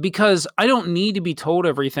 Like, because I don't need to be told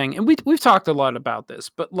everything, and we've talked a lot about this,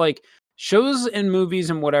 but like, shows and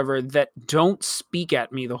movies and whatever that don't speak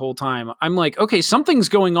at me the whole time, I'm like, okay, something's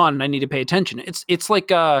going on and I need to pay attention. It's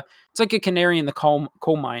like a canary in the coal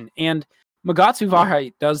mine, and Magatsu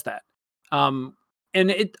Warheit does that. And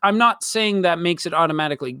I'm not saying that makes it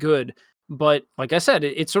automatically good, but like I said,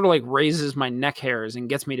 it sort of like raises my neck hairs and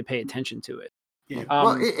gets me to pay attention to it. Yeah.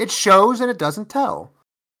 Well, it shows and it doesn't tell.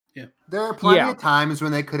 Yeah. There are plenty of times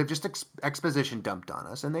when they could have just exposition dumped on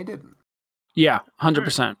us, and they didn't. Yeah,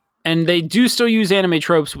 100%. And they do still use anime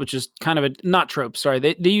tropes, which is kind of not tropes, sorry.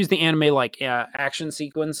 They use the anime like action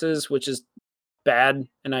sequences, which is bad,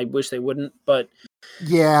 and I wish they wouldn't, but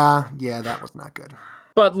yeah, that was not good.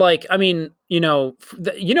 But like, I mean,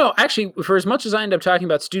 actually, for as much as I end up talking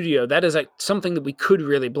about studio, that is something that we could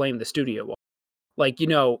really blame the studio on. Like,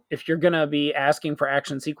 if you're gonna be asking for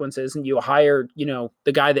action sequences and you hire,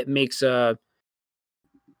 the guy that makes Orin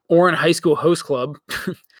High School Host Club,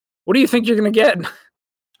 what do you think you're gonna get?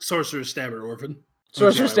 Sorcerer, Stabber, Orphan.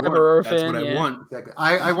 Sorcerer, Stabber, Orphan. That's what I want. Exactly.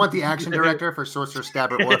 I want the action director for Sorcerer,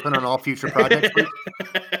 Stabber, Orphan on all future projects.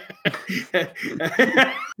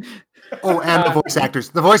 Oh, and the voice actors.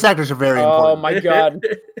 The voice actors are very important. Oh my god.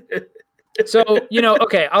 So,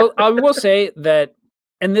 okay, I will say that,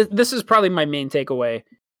 and this is probably my main takeaway.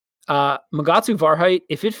 Magatsu Warheit,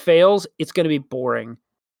 if it fails, it's going to be boring.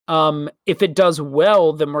 If it does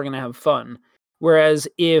well, then we're going to have fun. Whereas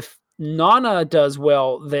if Nana does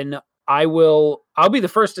well, then I'll be the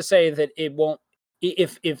first to say that it won't.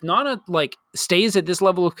 If Nana like stays at this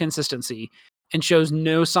level of consistency and shows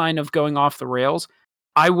no sign of going off the rails,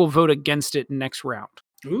 I will vote against it next round.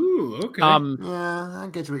 Ooh, okay. Yeah, I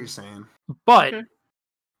get what you're saying. But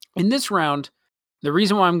in this round, the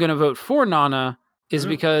reason why I'm going to vote for Nana is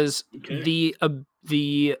because the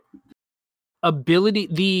ability,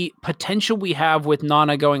 the potential we have with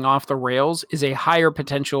Nana going off the rails is a higher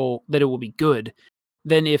potential that it will be good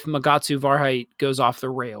than if Magatsu Warheit goes off the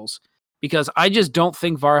rails. Because I just don't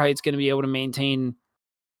think Warheit's going to be able to maintain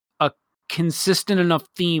a consistent enough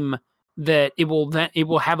theme that it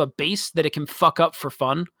will have a base that it can fuck up for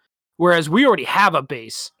fun. Whereas we already have a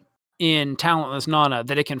base in Talentless Nana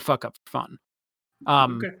that it can fuck up for fun.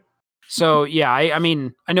 So yeah, I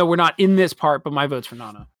mean, I know we're not in this part, but my vote's for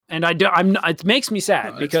Nana. And it makes me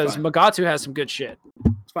sad because Magatsu has some good shit.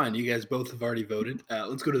 It's fine. You guys both have already voted.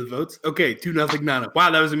 Let's go to the votes. Okay, 2-0 Nana.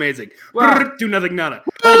 Wow, that was amazing. Wow. 2-0 Nana.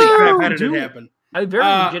 Holy crap, how did it happen? I very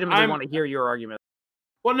legitimately want to hear your argument.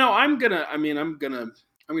 Well, no, I'm gonna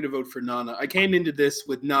vote for Nana. I came into this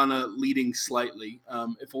with Nana leading slightly,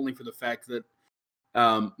 if only for the fact that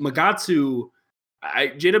Magatsu,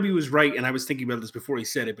 JW was right, and I was thinking about this before he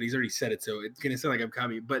said it, but he's already said it, so it's gonna sound like I'm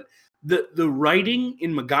copying. But the writing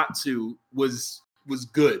in Magatsu was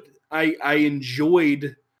good. I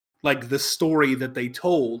enjoyed like the story that they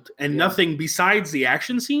told, and nothing besides the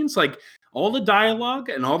action scenes, like all the dialogue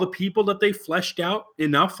and all the people that they fleshed out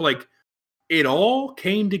enough, like it all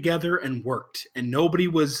came together and worked, and nobody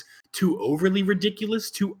was too overly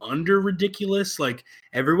ridiculous, too under ridiculous. Like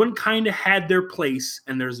everyone kind of had their place,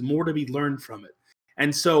 and there's more to be learned from it.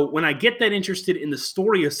 And so when I get that interested in the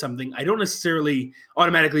story of something, I don't necessarily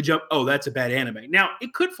automatically jump, oh, that's a bad anime. Now,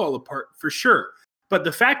 it could fall apart for sure. But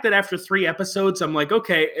the fact that after 3 episodes, I'm like,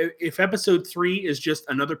 okay, if episode 3 is just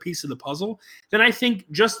another piece of the puzzle, then I think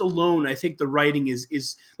just alone, I think the writing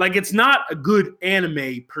is like, it's not a good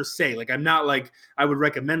anime per se. Like, I'm not like, I would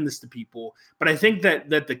recommend this to people. But I think that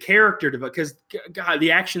the character, because God, the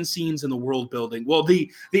action scenes and the world building, well, the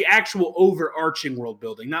actual overarching world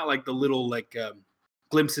building, not like the little like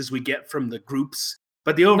glimpses we get from the groups,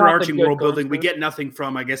 but the overarching world building we get nothing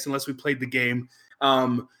from, I guess, unless we played the game.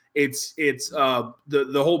 It's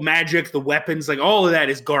the whole magic, the weapons, like all of that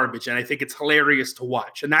is garbage, and I think it's hilarious to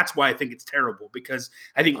watch, and that's why I think it's terrible, because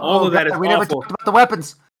I think all of that is awful. We never talked about the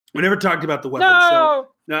weapons. We never talked about the weapons. No!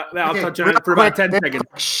 So I'll touch on it for about 10 seconds.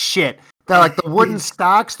 Shit. Like the wooden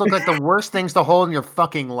stocks look like the worst things to hold in your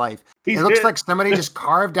fucking life. It looks like somebody just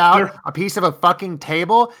carved out a piece of a fucking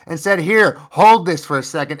table and said, "Here, hold this for a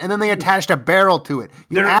second," and then they attached a barrel to it.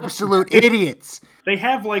 You're absolute idiots. They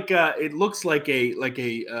have like it looks like the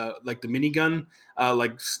minigun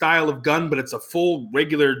like style of gun, but it's a full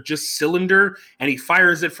regular just cylinder, and he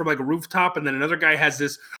fires it from like a rooftop, and then another guy has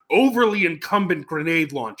this overly incumbent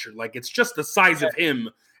grenade launcher, like it's just the size of him.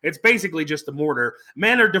 It's basically just a mortar.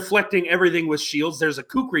 Men are deflecting everything with shields. There's a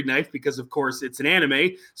kukri knife because, of course, it's an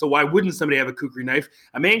anime. So why wouldn't somebody have a kukri knife?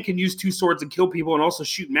 A man can use 2 swords and kill people and also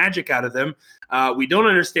shoot magic out of them. We don't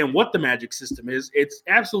understand what the magic system is. It's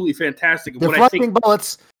absolutely fantastic. Deflecting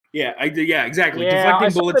bullets. Yeah, exactly. Yeah,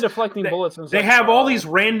 deflecting bullets. Deflecting bullets. They have all these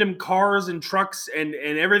random cars and trucks, and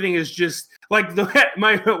everything is just like one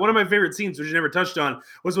of my favorite scenes, which you never touched on,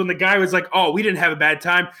 was when the guy was like, "Oh, we didn't have a bad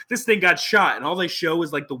time. This thing got shot," and all they show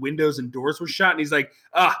is like the windows and doors were shot, and he's like,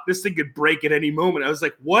 this thing could break at any moment." I was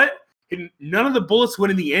like, "What?" And none of the bullets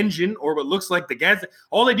went in the engine or what looks like the gas.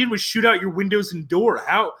 All they did was shoot out your windows and door.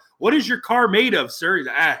 What is your car made of, sir? He's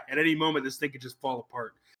like, at any moment this thing could just fall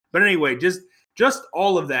apart. But anyway, just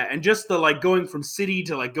all of that, and just the like going from city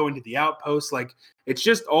to like going to the outpost, like it's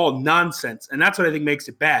just all nonsense, and that's what I think makes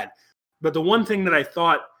it bad. But the one thing that I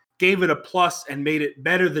thought gave it a plus and made it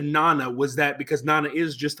better than Nana was that, because Nana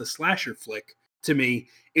is just a slasher flick to me,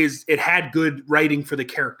 is it had good writing for the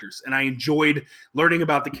characters, and I enjoyed learning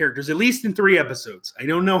about the characters, at least in 3 episodes. I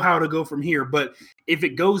don't know how to go from here, but if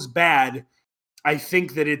it goes bad, I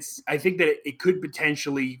think that it could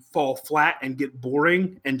potentially fall flat and get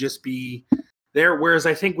boring and just be there. Whereas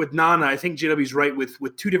I think with Nana, I think JW's right with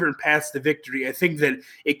 2 different paths to victory. I think that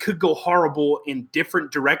it could go horrible in different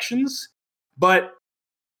directions, but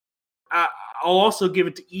I'll also give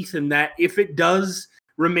it to Ethan that if it does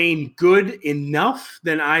remain good enough,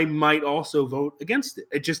 then I might also vote against it.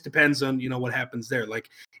 It just depends on, what happens there. Like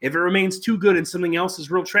if it remains too good and something else is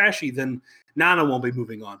real trashy, then Nana won't be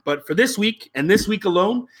moving on. But for this week and this week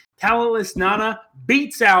alone, Talentless Nana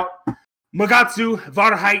beats out Magatsu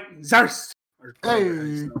Warheit Zeurst.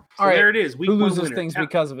 Hey. All right. There it is. Who loses things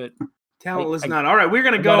because of it? Talentless Nana. All right, we're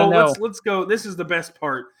gonna go. Let's go. This is the best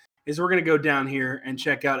part. Is we're gonna go down here and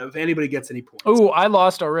check out if anybody gets any points. Oh, I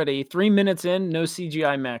lost already. 3 minutes in, no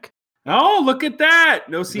CGI mech. Oh, look at that!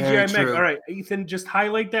 No CGI mech. True. All right, Ethan, just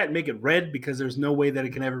highlight that and make it red, because there's no way that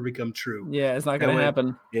it can ever become true. Yeah, it's not gonna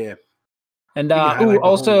happen. Yeah. And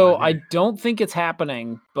also, I don't think it's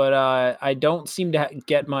happening, but I don't seem to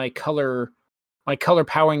get my color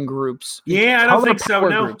powering groups. Yeah, I don't think so.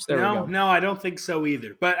 No, I don't think so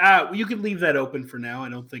either. But you can leave that open for now. I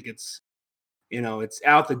don't think it's, it's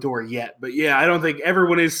out the door yet. But yeah, I don't think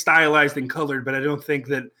everyone is stylized and colored, but I don't think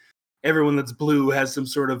that everyone that's blue has some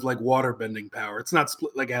sort of like water bending power. It's not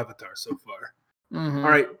split like Avatar so far. Mm-hmm.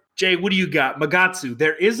 All right, Jay, what do you got? Magatsu,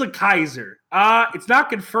 there is a Kaiser. It's not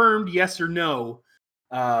confirmed, yes or no.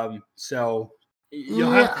 So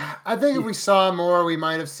I think if we saw more, we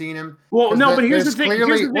might have seen him. Well, no, but here's the thing.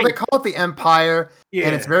 They call it the Empire, yeah,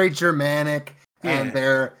 and it's very Germanic, and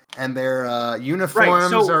their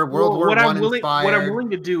uniforms are World War I inspired. What I'm willing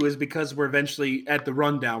to do is, because we're eventually at the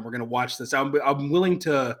rundown, we're going to watch this. I'm willing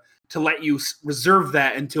to let you reserve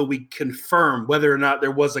that until we confirm whether or not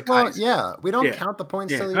there was a Kaiser. Well, yeah, we don't count the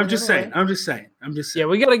points. Yeah. I'm just saying. Yeah,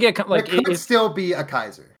 we got to get like it could still be a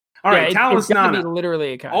Kaiser. All right, it's going to be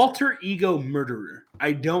literally a Kaiser. Alter ego murderer.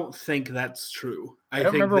 I don't think that's true. I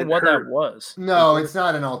don't remember what that was. No, it's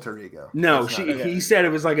not an alter ego. No, he said it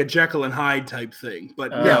was like a Jekyll and Hyde type thing.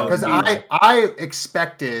 But no, because I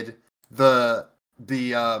expected the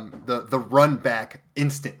run back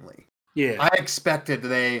instantly. Yeah, I expected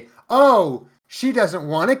she doesn't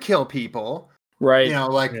want to kill people. Right. You know,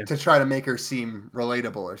 like to try to make her seem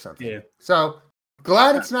relatable or something. Yeah. So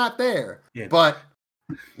glad it's not there. Yeah. But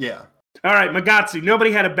yeah. All right, Magatsu.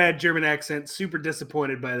 Nobody had a bad German accent. Super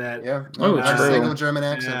disappointed by that. Yeah. Oh, Not a true. single German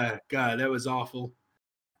accent. Yeah, God, that was awful.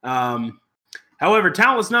 However,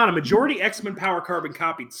 Talentless Nana, majority X-Men power carbon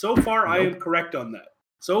copied. So far, I am correct on that.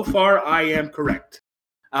 So far, I am correct.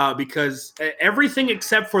 Because everything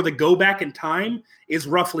except for the go back in time is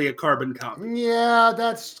roughly a carbon copy. Yeah,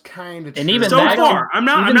 that's kind of true. And even So that far, I'm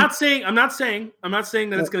not saying that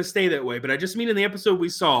Well, it's going to stay that way, but I just mean in the episode we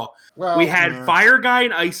saw, well, we had yeah. Fire Guy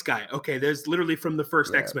and Ice Guy. Okay, there's literally from the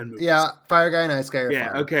first X-Men movie. Yeah, Fire Guy and Ice Guy are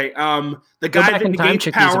Yeah, fine. okay. The Go guy Back that in Time negates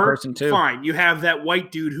Chicky's a power, person, too. fine. You have that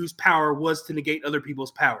white dude whose power was to negate other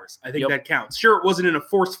people's powers. I think Yep. that counts. Sure, it wasn't in a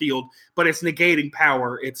force field, but it's negating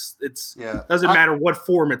power. It's Yeah. doesn't matter what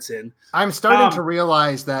form it's in. I'm starting to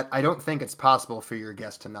realize that I don't think it's possible for your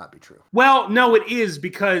guess to not be true. Well, no, it is,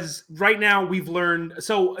 because right now we've learned.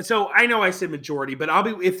 So I know I said majority, but I'll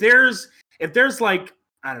be if there's like,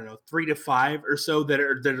 I don't know, 3 to 5 or so that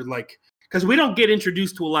are like, because we don't get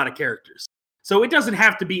introduced to a lot of characters, so it doesn't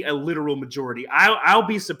have to be a literal majority. I'll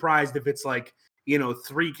be surprised if it's like,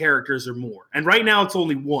 3 characters or more. And right now it's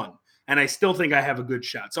only 1, and I still think I have a good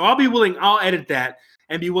shot. So I'll edit that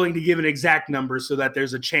and be willing to give an exact number so that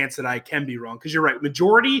there's a chance that I can be wrong. Because you're right,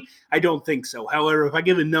 majority, I don't think so. However, if I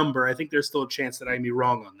give a number, I think there's still a chance that I can be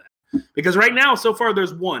wrong on that. Because right now, so far,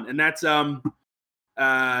 there's 1, and that's so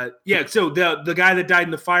the guy that died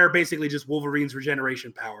in the fire, basically just Wolverine's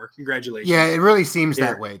regeneration power. Congratulations. Yeah, it really seems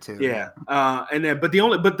that way too. Yeah. And then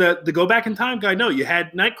the go back in time guy, no, you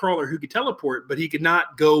had Nightcrawler who could teleport, but he could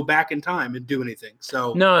not go back in time and do anything.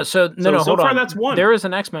 So so so hold far on. that's 1. There is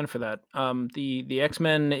an X-Men for that. The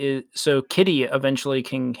X-Men is so Kitty eventually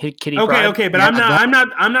can hit Kitty. Okay, Pryde. okay, but Yeah, I'm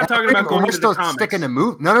not talking about going we're to the still comics. sticking to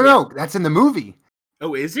movie. No, that's in the movie.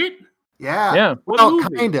 Oh, is it? Yeah. Yeah. What Well,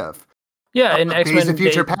 movie? kind of. Yeah, in X-Men Days of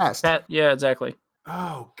Future Past. Yeah, exactly.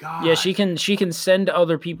 Oh God. Yeah, she can send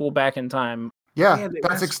other people back in time. Yeah,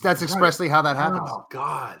 that's that's expressly how that happens. Oh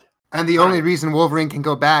God. And the only reason Wolverine can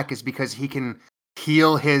go back is because he can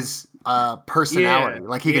heal his personality. Yeah,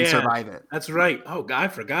 Like he can survive it. That's right. Oh God, I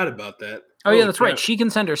forgot about that. Oh yeah, that's crap. right. She can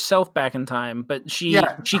send herself back in time, but she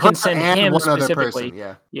her can send and him one other specifically.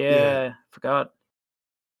 person, Yeah, forgot.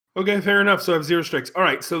 Okay, fair enough. So I have 0 strikes. All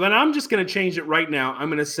right, so then I'm just going to change it right now. I'm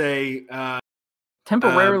going to say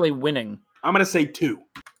Temporarily winning. I'm going to say 2.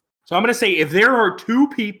 So I'm going to say if there are 2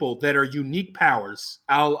 people that are unique powers,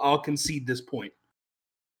 I'll concede this point.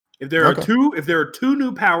 If there are two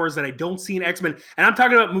new powers that I don't see in X-Men, and I'm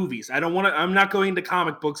talking about movies. I'm not going into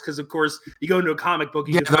comic books because, of course, you go into a comic book,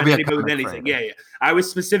 you can find anybody with anything. Yeah. I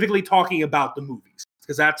was specifically talking about the movies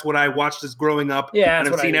because that's what I watched as growing up. Yeah, and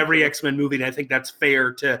I've seen every X-Men movie, and I think that's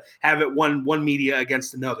fair to have it one media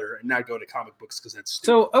against another and not go to comic books because that's stupid.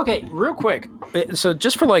 So, okay, real quick. So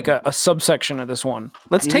just for like a subsection of this one,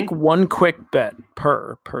 let's take one quick bet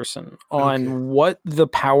per person on what the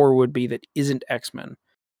power would be that isn't X-Men.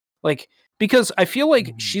 Like, because I feel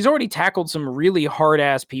like she's already tackled some really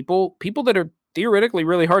hard-ass people that are theoretically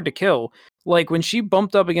really hard to kill. Like, when she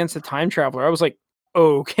bumped up against a time traveler, I was like,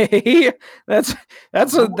 okay, that's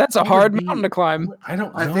a hard mountain to climb. I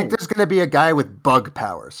don't know. I think there's going to be a guy with bug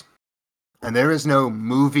powers. And there is no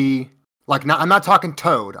movie. Like, I'm not talking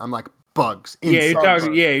Toad. I'm like bugs.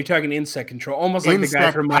 You're talking insect control. Almost like the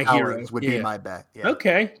guy from My Hero. Would be my bet. Yeah.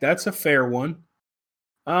 Okay, that's a fair one.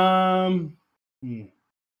 I'm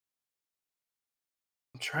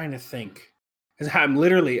trying to think. Because I'm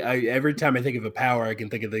literally, every time I think of a power, I can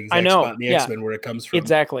think of the exact spot in the X-Men where it comes from.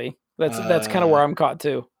 Exactly. That's kind of where I'm caught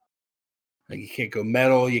too. Like you can't go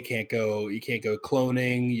metal, you can't go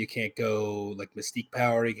cloning, you can't go like Mystique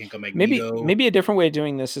power, you can't go Magneto. Maybe a different way of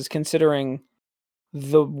doing this is considering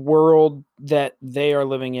the world that they are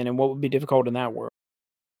living in and what would be difficult in that world.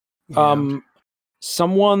 Yeah.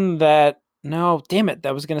 Someone that damn it,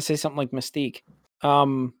 I was gonna say something like Mystique.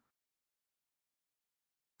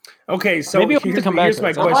 Okay, so maybe I'll have to come back here's to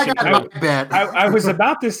my that. question. I was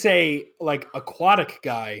about to say like aquatic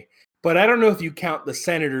guy, but I don't know if you count the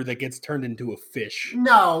senator that gets turned into a fish.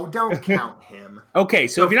 No, don't count him. Okay,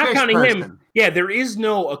 so if you're not fish counting him, person. there is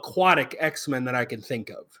no aquatic X-Men that I can think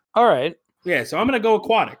of. All right. Yeah, so I'm gonna go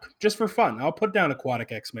aquatic just for fun. I'll put down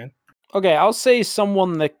aquatic X-Men. Okay, I'll say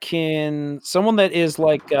someone that is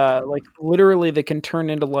like literally that can turn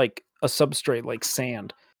into like a substrate, like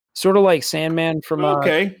sand, sort of like Sandman from.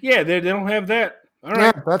 Okay, they don't have that. All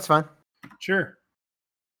right, Yeah, that's fine. Sure.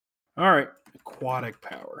 All right, aquatic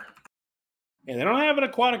power. Yeah, they don't have an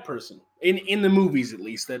aquatic person in the movies, at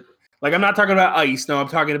least. That like I'm not talking about ice. No, I'm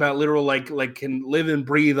talking about literal like can live and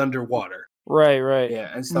breathe underwater. Right.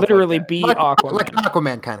 Yeah, and stuff Literally like that. be like Aquaman. an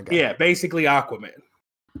Aquaman kind of guy. Yeah, basically Aquaman.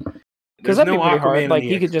 Because There's that'd no be pretty Aquaman hard. in Like the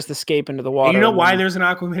he could X-Men. just escape into the And water. you know and why then- there's an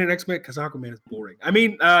Aquaman in X-Men? Because Aquaman is boring. I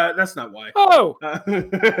mean, that's not why. Oh,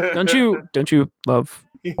 Don't don't you love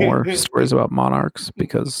more stories about monarchs?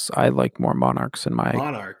 Because I like more monarchs in my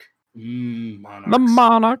Monarch? Monarchs. the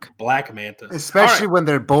monarch. Black Manta. Especially when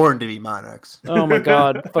they're born to be monarchs. Oh my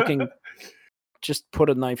god! Fucking just put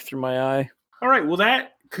a knife through my eye. All right. Well, that Or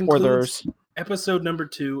concludes theirs. episode number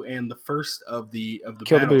 2 and the first of the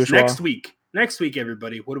Kill the battles. bourgeois. Next week,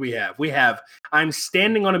 everybody, what do we have? We have I'm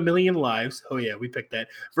Standing on a Million Lives. Oh yeah, we picked that.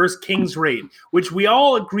 Versus King's Raid, which we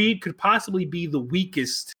all agreed could possibly be the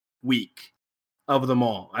weakest week of them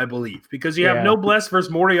all, I believe, because you have Yeah. Noblesse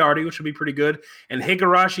versus Moriarty, which would be pretty good, and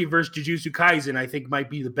Higurashi versus Jujutsu Kaisen, I think might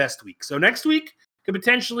be the best week. So next week could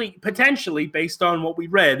potentially, based on what we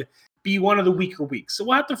read, be one of the weaker weeks. So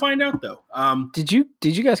we'll have to find out, though. Did you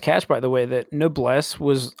guys catch, by the way, that noblesse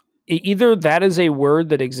was either that is a word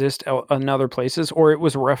that exists in other places, or it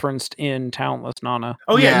was referenced in Talentless Nana?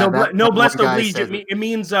 Oh yeah, Yeah, no, that Noblesse one guy Oblige. said It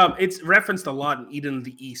means it's referenced a lot in Eden of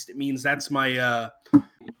the East. It means that's my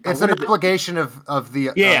It's what an is it? obligation of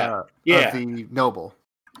the Yeah. of the noble.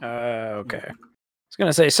 Okay. I was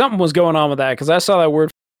gonna say something was going on with that because I saw that word on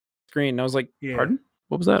the screen and I was like, Yeah. "Pardon?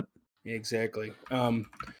 What was that?" Exactly.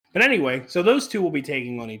 But anyway, so those two will be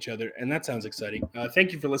taking on each other, and that sounds exciting.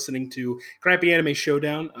 Thank you for listening to Crappy Anime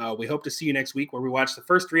Showdown. We hope to see you next week where we watch the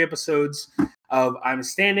first 3 episodes of I'm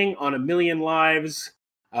Standing on a Million Lives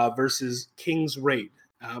versus King's Raid.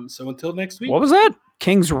 So until next week. What was that?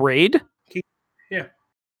 King's Raid? Yeah.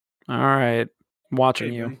 All right. I'm watching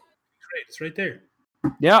Hey, you. buddy. It's right there.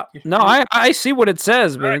 Yeah. No, I see what it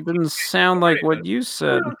says, but All right. it didn't sound All like right, what man. you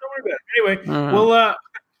said. Don't worry about it. Anyway, All right.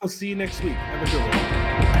 we'll see you next week. Have a good one.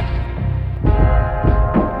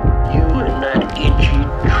 You and that itchy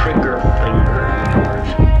trigger finger of yours.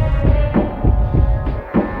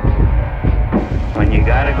 When you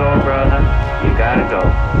gotta go, brother, you gotta go.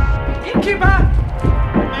 Innkeeper!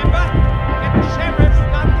 Remember?